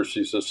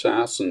democracy's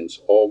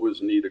assassins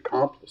always need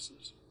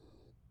accomplices.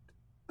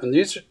 And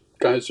these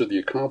guys are the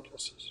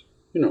accomplices.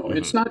 Mm-hmm.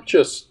 It's not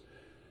just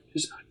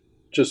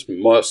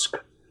Musk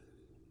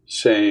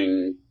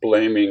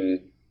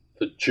blaming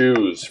the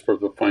Jews for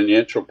the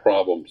financial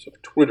problems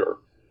of Twitter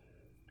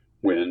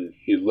when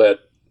he let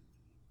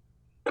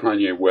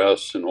Kanye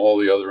West and all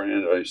the other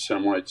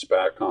anti-Semites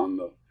back on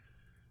the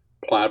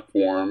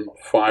platform,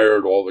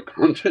 fired all the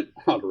content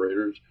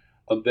moderators,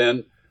 and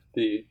then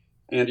the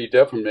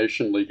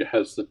Anti-Defamation League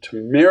has the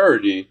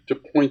temerity to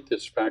point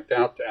this fact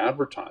out to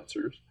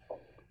advertisers,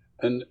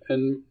 and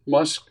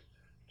Musk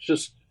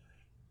just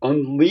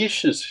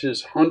unleashes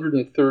his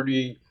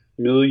 130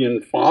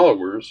 million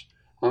followers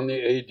on the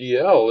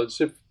ADL as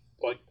if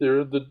like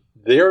they're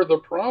the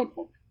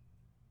problem.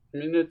 I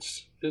mean,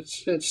 it's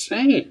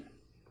insane.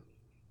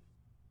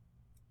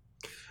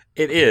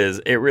 It is.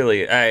 It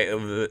really.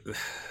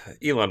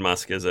 Elon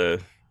Musk is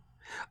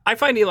I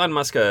find Elon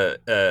Musk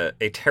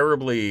a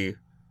terribly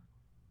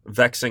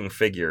vexing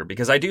figure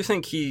because I do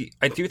think he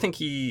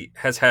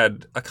has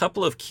had a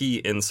couple of key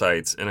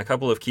insights and a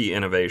couple of key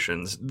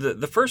innovations.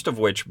 The first of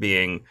which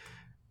being,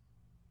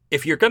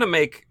 if you're going to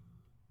make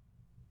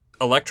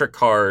electric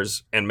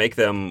cars and make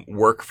them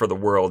work for the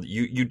world,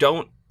 you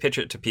don't pitch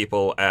it to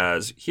people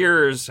as,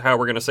 here's how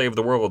we're going to save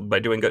the world by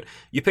doing good.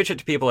 You pitch it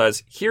to people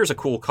as, here's a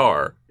cool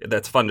car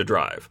that's fun to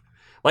drive.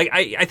 Like,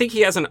 I think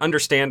he has an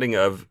understanding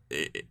of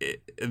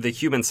the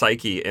human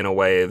psyche in a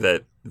way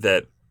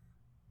that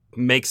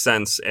makes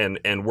sense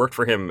and worked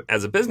for him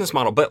as a business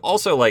model. But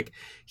also, like,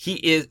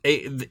 he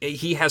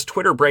has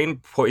Twitter brain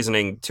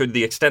poisoning to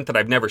the extent that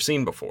I've never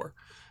seen before.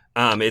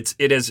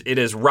 It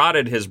has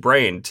rotted his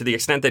brain to the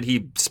extent that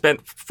he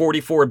spent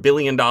 $44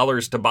 billion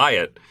to buy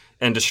it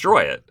and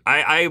destroy it.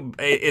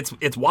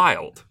 It's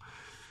wild.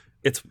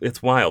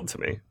 It's wild to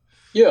me.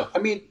 Yeah, I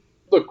mean,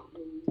 look,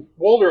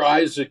 Walter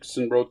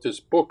Isaacson wrote this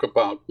book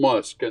about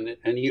Musk, and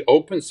he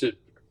opens it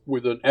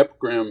with an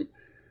epigram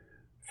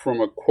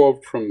from a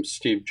quote from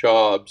Steve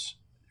Jobs,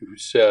 who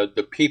said,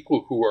 "The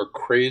people who are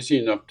crazy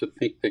enough to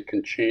think they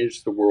can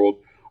change the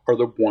world are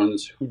the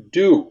ones who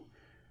do."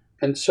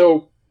 And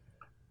so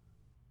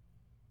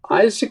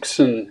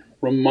Isaacson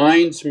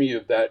reminds me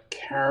of that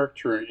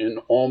character in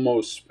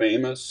Almost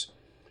Famous,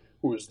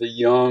 who was the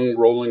young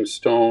Rolling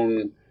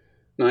Stone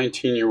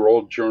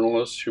 19-year-old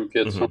journalist who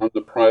gets on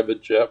the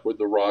private jet with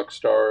the rock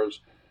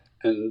stars,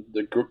 and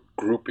the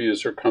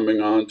groupies are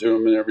coming on to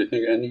him and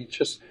everything, and he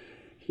just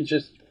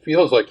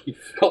feels like he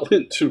fell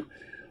into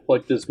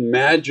like this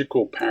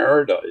magical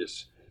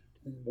paradise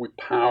with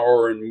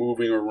power and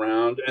moving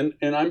around, and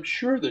I'm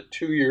sure that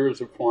 2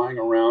 years of flying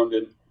around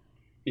in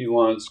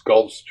Elon's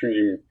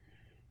Gulfstream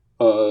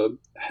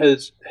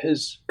has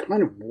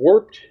kind of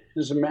warped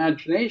his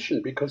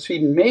imagination, because he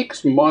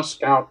makes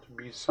Musk out to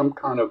be some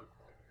kind of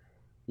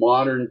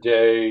modern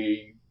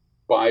day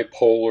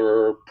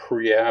bipolar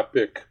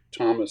priapic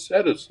Thomas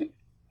Edison.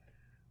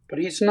 But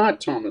he's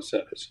not Thomas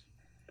Edison.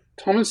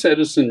 Thomas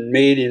Edison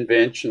made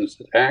inventions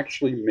that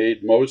actually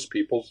made most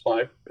people's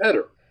life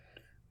better.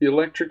 The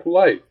electric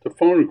light, the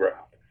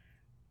phonograph.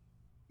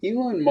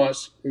 Elon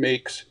Musk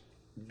makes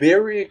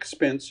very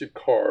expensive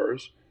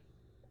cars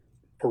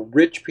for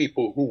rich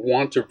people who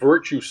want to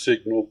virtue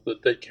signal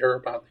that they care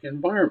about the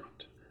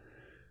environment.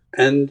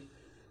 And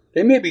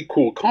they may be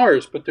cool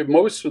cars, but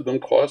most of them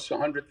cost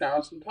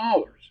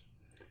 $100,000.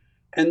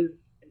 And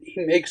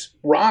he makes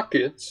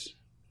rockets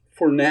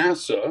for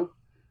NASA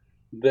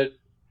that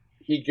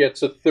he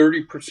gets a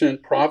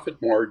 30%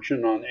 profit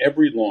margin on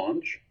every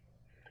launch.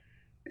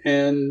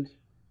 And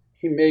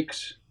he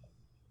makes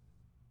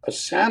a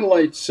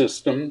satellite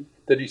system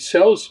that he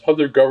sells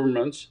other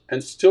governments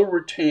and still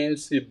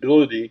retains the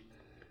ability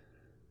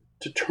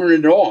to turn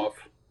it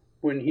off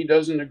when he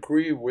doesn't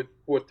agree with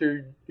what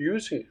they're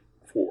using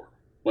it for.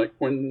 Like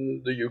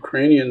when the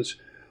Ukrainians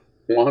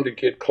want to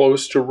get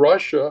close to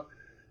Russia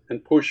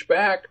and push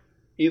back,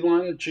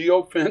 Elon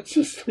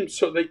geofences them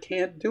so they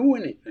can't do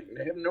anything.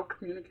 They have no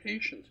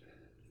communications.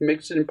 It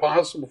makes it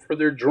impossible for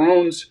their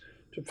drones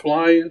to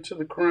fly into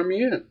the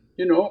Crimean.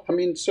 I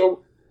mean,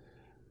 so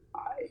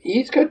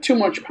he's got too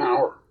much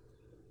power,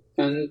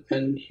 and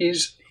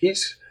he's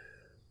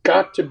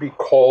got to be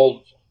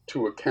called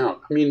to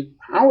account. I mean,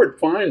 Howard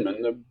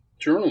Feynman, the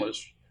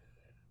journalist,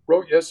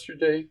 wrote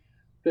yesterday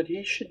that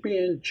he should be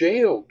in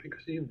jail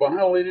because he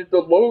violated the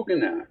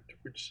Logan Act,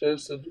 which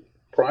says that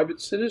private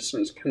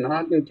citizens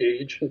cannot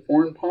engage in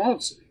foreign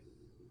policy.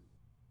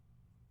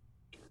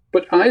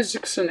 But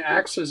Isaacson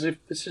acts as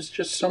if this is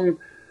just some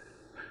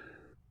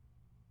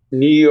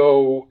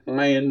neo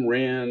Ayn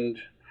Rand,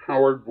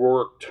 Howard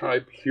Rourke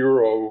type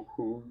hero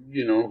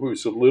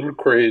who's a little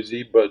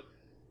crazy,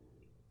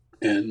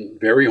 and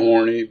very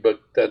horny,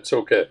 but that's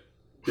okay,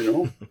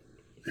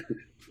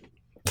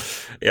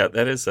 Yeah,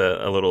 that is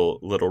a little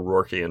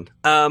Rourkean.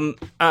 All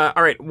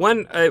right,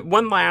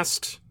 one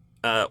last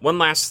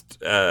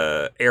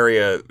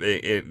area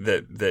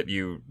that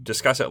you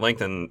discuss at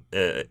length in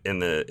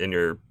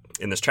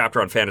this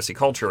chapter on fantasy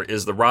culture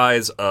is the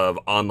rise of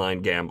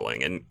online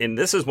gambling, and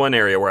this is one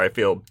area where I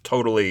feel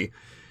totally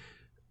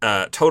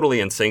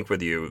in sync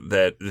with you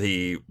that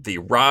the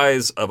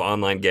rise of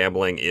online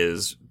gambling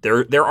is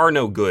there are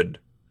no good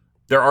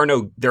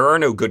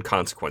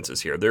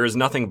consequences here. There is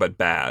nothing but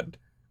bad.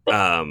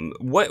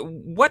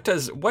 What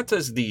does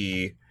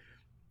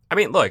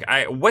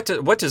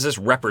this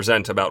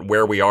represent about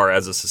where we are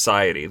as a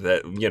society?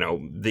 That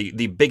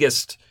the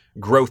biggest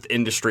growth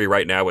industry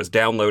right now is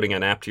downloading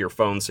an app to your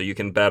phone so you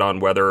can bet on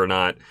whether or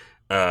not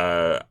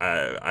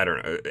I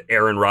don't know,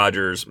 Aaron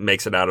Rodgers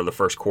makes it out of the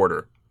first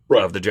quarter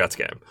of the Jets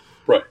game.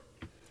 Right.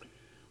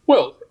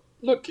 Well,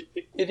 look,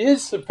 it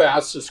is the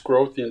fastest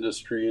growth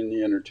industry in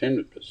the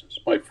entertainment business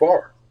by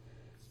far,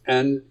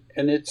 and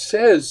it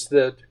says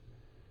that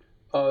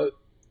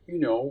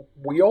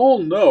we all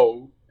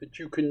know that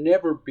you can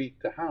never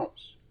beat the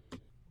house.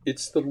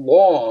 It's the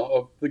law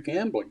of the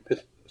gambling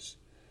business.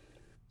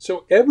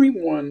 So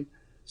everyone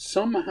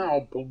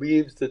somehow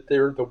believes that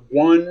they're the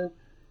one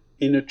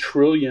in a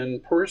trillion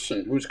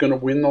person who's going to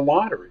win the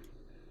lottery.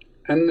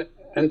 And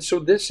so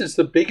this is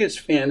the biggest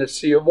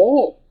fantasy of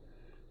all,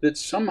 that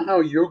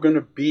somehow you're going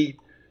to beat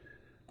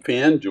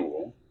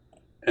FanDuel,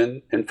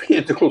 and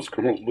FanDuel's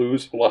going to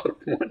lose a lot of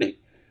money.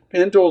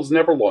 FanDuel's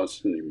never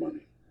lost any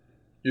money.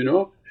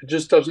 It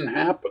just doesn't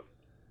happen.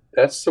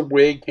 That's the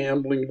way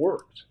gambling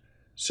works.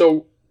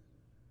 So,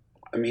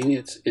 I mean,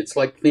 it's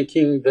like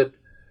thinking that,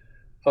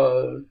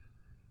 the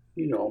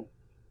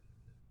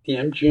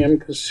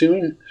MGM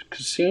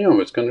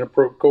casino is going to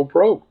go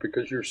broke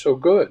because you're so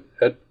good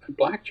at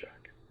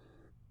blackjack.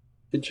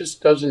 It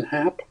just doesn't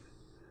happen.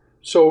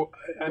 So,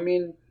 I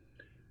mean,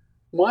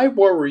 my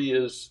worry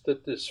is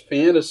that this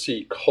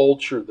fantasy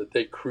culture that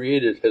they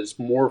created has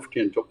morphed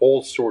into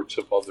all sorts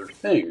of other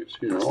things,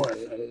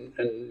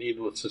 and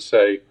needless to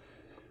say,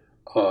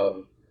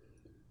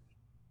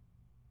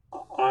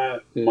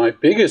 my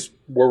biggest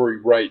worry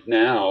right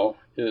now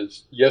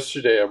is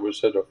yesterday I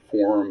was at a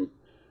forum,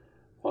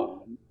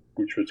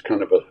 which was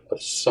kind of a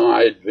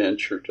side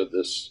venture to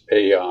this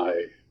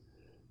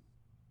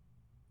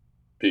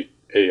big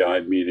AI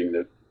meeting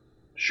that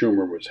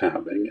Schumer was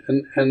having.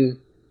 And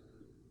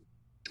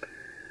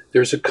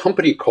there's a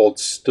company called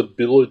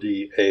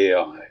Stability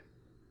AI,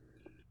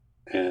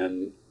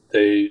 and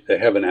they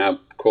have an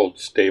app called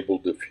Stable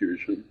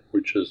Diffusion,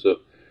 which is a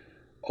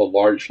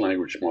large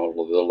language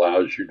model that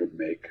allows you to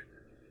make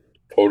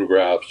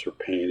photographs or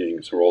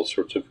paintings or all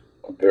sorts of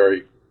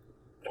very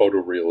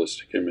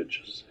photorealistic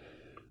images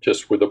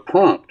just with a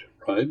prompt,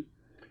 right?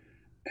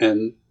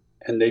 And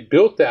they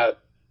built that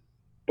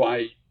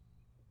by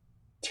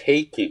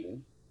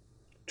taking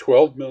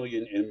 12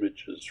 million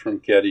images from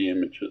Getty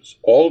Images,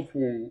 all of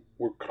whom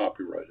were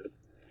copyrighted,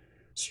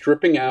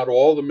 stripping out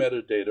all the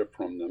metadata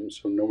from them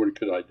so nobody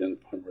could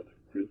identify where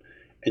they were,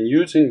 and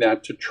using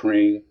that to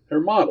train their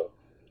model.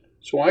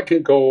 So I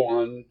can go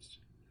on,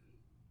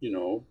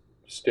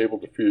 Stable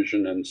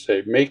Diffusion and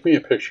say, make me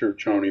a picture of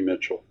Joni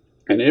Mitchell.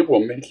 And it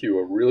will make you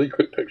a really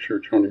good picture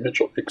of Joni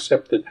Mitchell,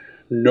 except that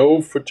no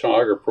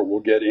photographer will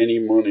get any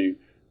money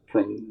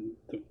from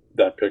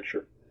that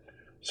picture.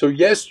 So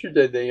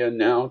yesterday they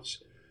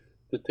announced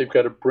that they've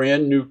got a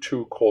brand new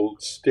tool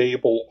called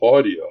Stable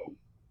Audio,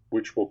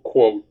 which will,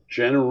 quote,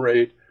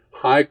 generate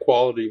high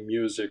quality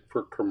music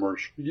for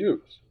commercial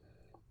use.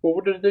 Well,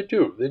 what did they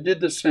do? They did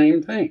the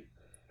same thing.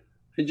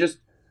 They just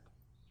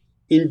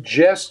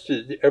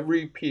ingested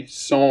every piece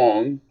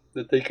song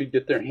that they could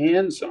get their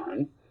hands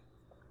on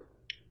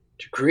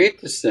to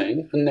create this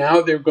thing. And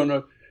now they're going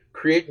to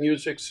create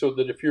music so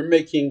that if you're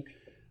making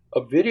a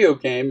video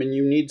game and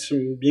you need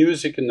some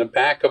music in the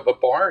back of a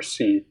bar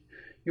scene,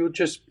 you'll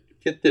just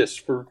get this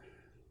for,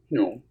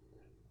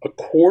 a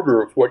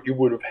quarter of what you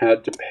would have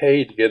had to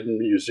pay to get a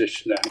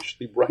musician to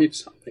actually write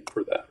something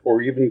for that,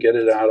 or even get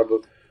it out of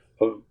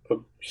a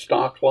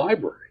stock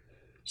library.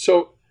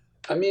 So,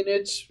 I mean,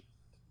 it's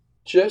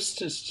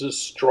just as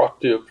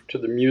destructive to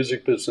the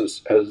music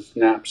business as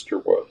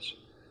Napster was.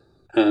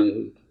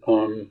 And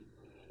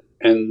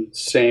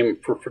same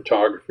for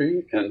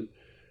photography, and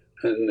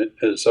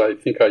as I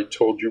think I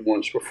told you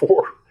once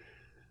before,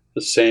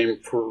 the same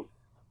for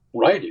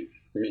writing.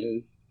 I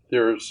mean,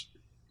 there's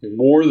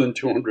more than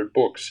 200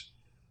 books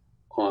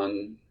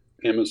on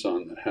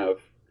Amazon that have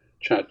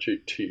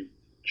ChatGPT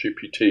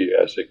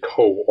as a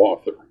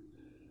co-author,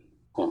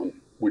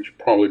 which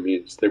probably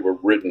means they were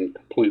written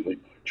completely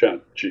by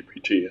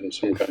ChatGPT, and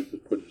some guy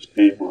just put his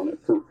name on it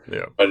for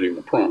writing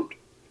the prompt.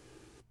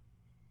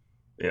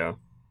 Yeah.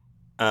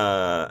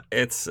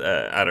 It's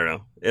I don't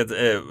know. It's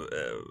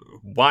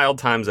wild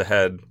times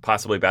ahead,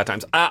 possibly bad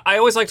times. I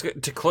always like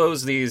to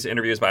close these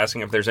interviews by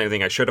asking if there's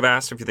anything I should have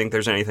asked. If you think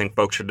there's anything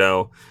folks should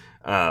know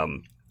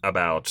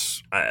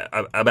about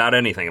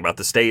anything, about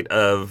the state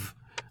of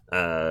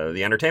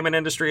the entertainment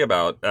industry,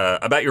 about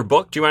your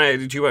book.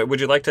 Would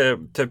you like to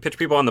pitch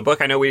people on the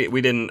book? I know I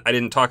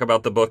didn't talk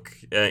about the book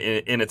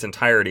in its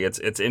entirety.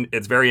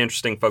 It's very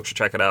interesting. Folks should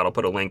check it out. I'll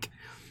put a link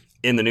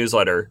in the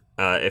newsletter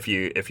if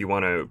you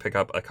want to pick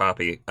up a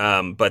copy.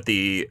 But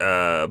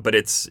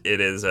it's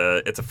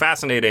a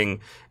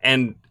fascinating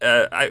and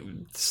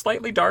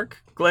slightly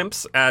dark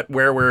glimpse at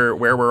where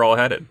we're all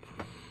headed.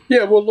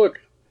 Yeah, well,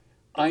 look,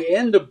 I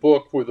end the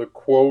book with a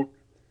quote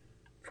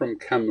from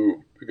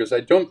Camus, because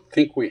I don't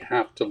think we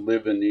have to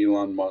live in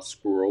Elon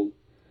Musk's world.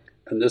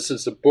 And this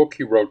is a book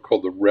he wrote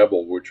called The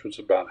Rebel, which was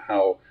about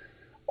how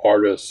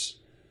artists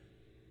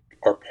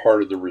are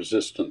part of the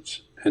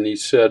resistance. And he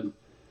said,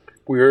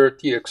 "We are at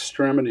the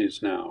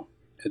extremities now.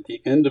 At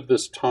the end of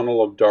this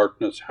tunnel of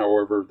darkness,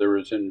 however, there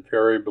is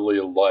invariably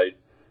a light,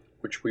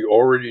 which we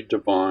already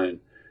divine,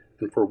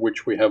 and for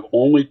which we have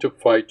only to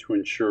fight to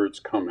ensure its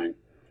coming.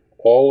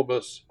 All of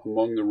us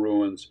among the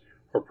ruins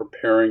are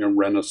preparing a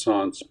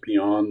renaissance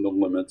beyond the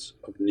limits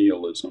of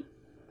nihilism."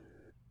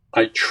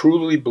 I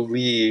truly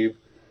believe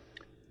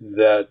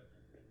that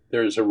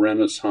there's a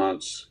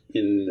renaissance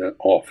in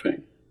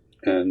offing,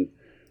 and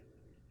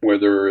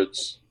whether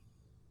it's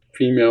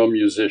female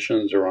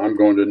musicians, or I'm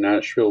going to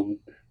Nashville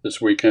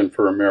this weekend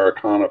for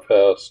Americana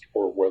Fest,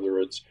 or whether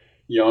it's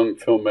young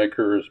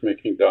filmmakers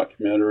making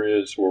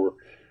documentaries, or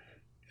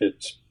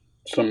it's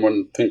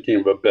someone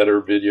thinking of a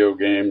better video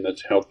game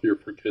that's healthier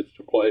for kids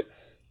to play.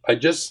 I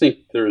just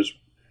think there's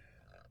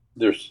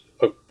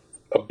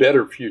a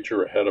better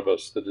future ahead of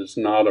us that is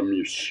not a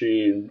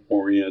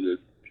machine-oriented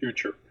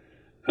future,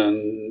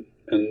 and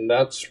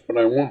that's what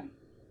I want.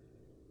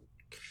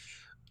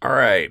 All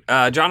right.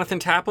 Jonathan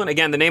Taplin,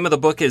 again, the name of the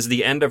book is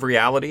The End of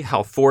Reality,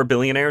 How 4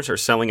 Billionaires Are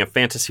Selling a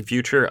Fantasy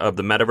Future of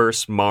the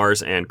Metaverse,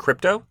 Mars, and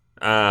Crypto.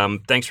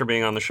 Thanks for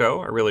being on the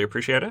show. I really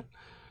appreciate it.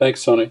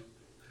 Thanks, Sonny.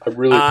 I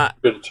really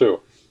appreciate it, too.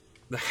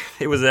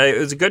 It was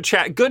a good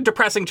chat, good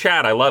depressing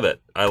chat. I love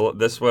it.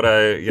 That's what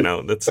I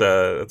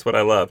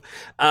love.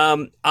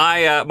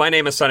 My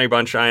name is Sonny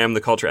Bunch. I am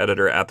the culture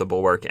editor at The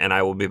Bulwark, and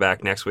I will be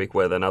back next week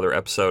with another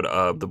episode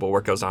of The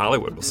Bulwark Goes to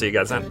Hollywood. We'll see you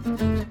guys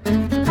then.